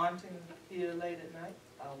haunting here late at night.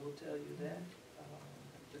 I will tell you that,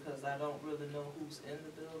 because I don't really know who's in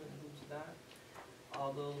the building and who's not.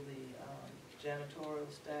 Although the janitorial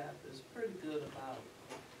staff is pretty good about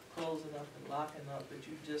closing up and locking up, but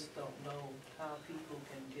you just don't know how people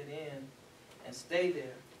can get in and stay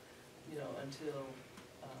there, you know, until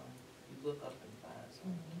you look up and find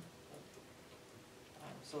something.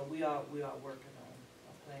 So we are working on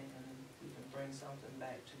a plan, and we can bring something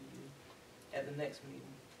back to you at the next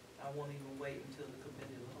meeting. I won't even wait until the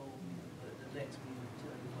committee of the whole meeting, but at the next meeting to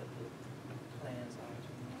tell you what the plans are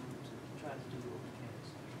to try to do what we can.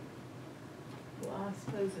 Well, I I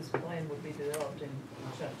suppose this plan would be developed in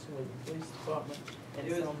conjunction with the police department and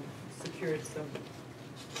some security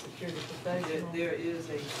professionals. There is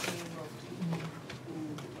a team of people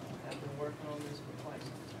who have been working on this for quite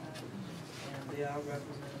some time, and they are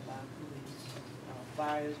represented by police,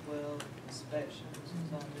 fire as well, inspections,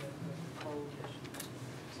 is on there, the code issues.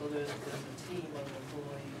 So there's a team of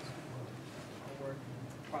employees who are working,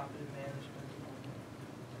 property management.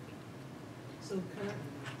 So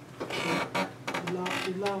currently,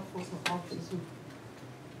 the law enforcement officers who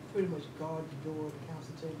pretty much guard the door of the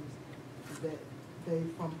council chambers, that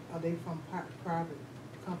are they from private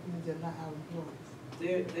companies? They're not our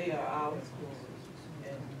employees. They are our employees,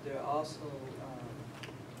 and they're also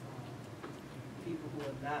people who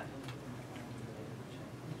are not in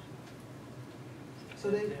the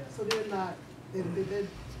change. So they're not.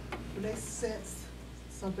 When they sense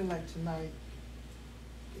something like tonight,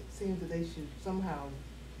 it seems that they should somehow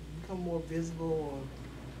become more visible,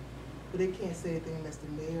 but they can't say anything unless the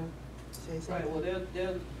mayor says something. Right, well,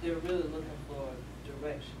 they're really looking for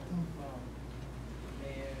direction from the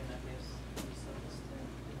mayor, and I guess to some extent,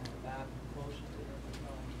 by promotion to them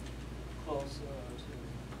become closer to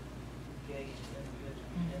engage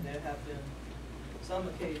individuals. And there have been some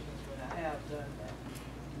occasions when I have done that.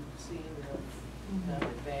 You've seen them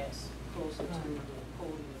advance closer to the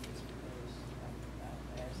podium because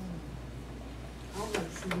I've asked them. I would like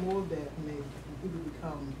to see more of that when people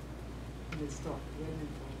become, when they start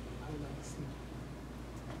running. I would like to see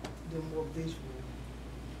them more visual.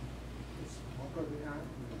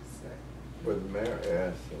 But the mayor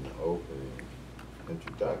asked in the opening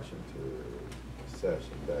introduction to the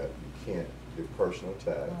session that you can't do personal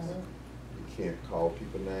attacks, you can't call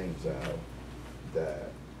people names out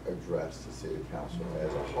that address the city council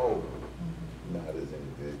as a whole, not as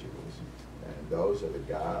individuals. And those are the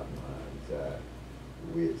guidelines that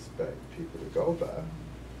we expect people to go by.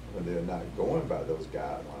 When they're not going by those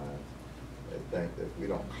guidelines, they think that if we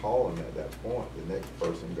don't call them at that point, the next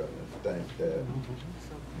person gonna think that.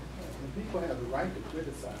 And people have the right to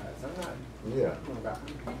criticize. I'm not talking about,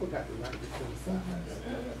 people got the right to criticize.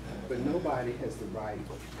 But nobody has the right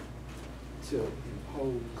to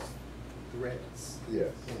impose threats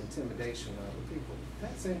and intimidation on other people.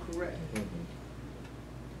 That's incorrect.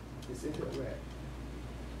 It's incorrect.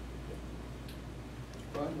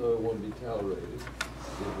 I know it wouldn't be tolerated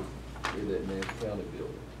in that man's county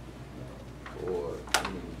building, or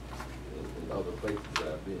in other places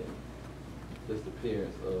I've been. Just the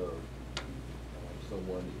appearance of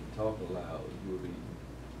someone talking loud would be,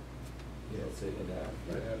 taken out.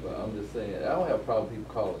 Right. But I'm just saying, I don't have a problem with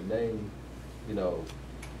people calling names,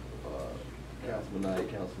 Councilman Knight,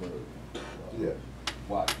 Councilman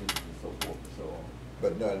Watkins, and so forth and so on.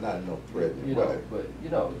 But no, not in no threatening way. But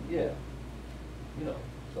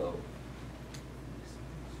so.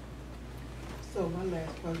 So my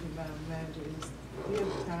last question, Madam Manager, is do you have a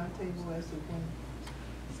timetable as to when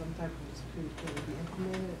some type of security plan will be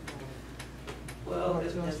implemented? Well,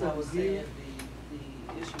 as I was saying, the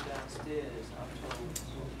issue downstairs, I'm told,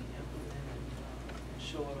 will be implemented in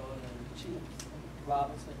short order, and Chief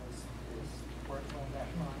Robinson is working on that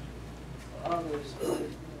project. Others,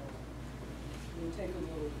 will take a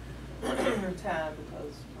little time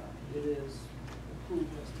because it is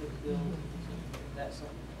improvements to the buildings and that sort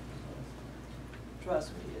of thing. So, trust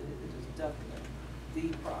me, it is definitely the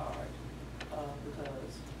priority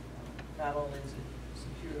because not only is it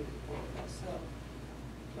security for myself,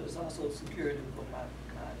 but it's also security for my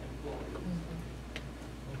employees.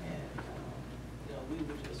 And we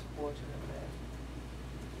were just fortunate that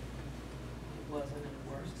it wasn't any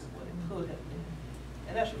worse than what it could have been.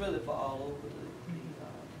 And that's really for all over the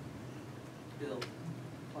building,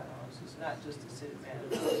 quite honestly. It's not just the city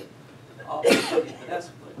manager office, but that's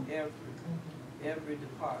for every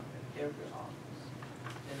department, every office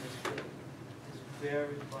in this building. It's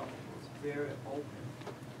very vulnerable, it's very open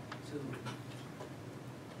to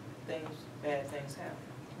bad things happen.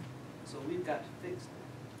 So we've got to fix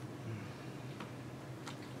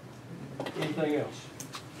that. Anything else?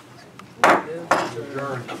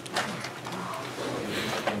 Adjourned.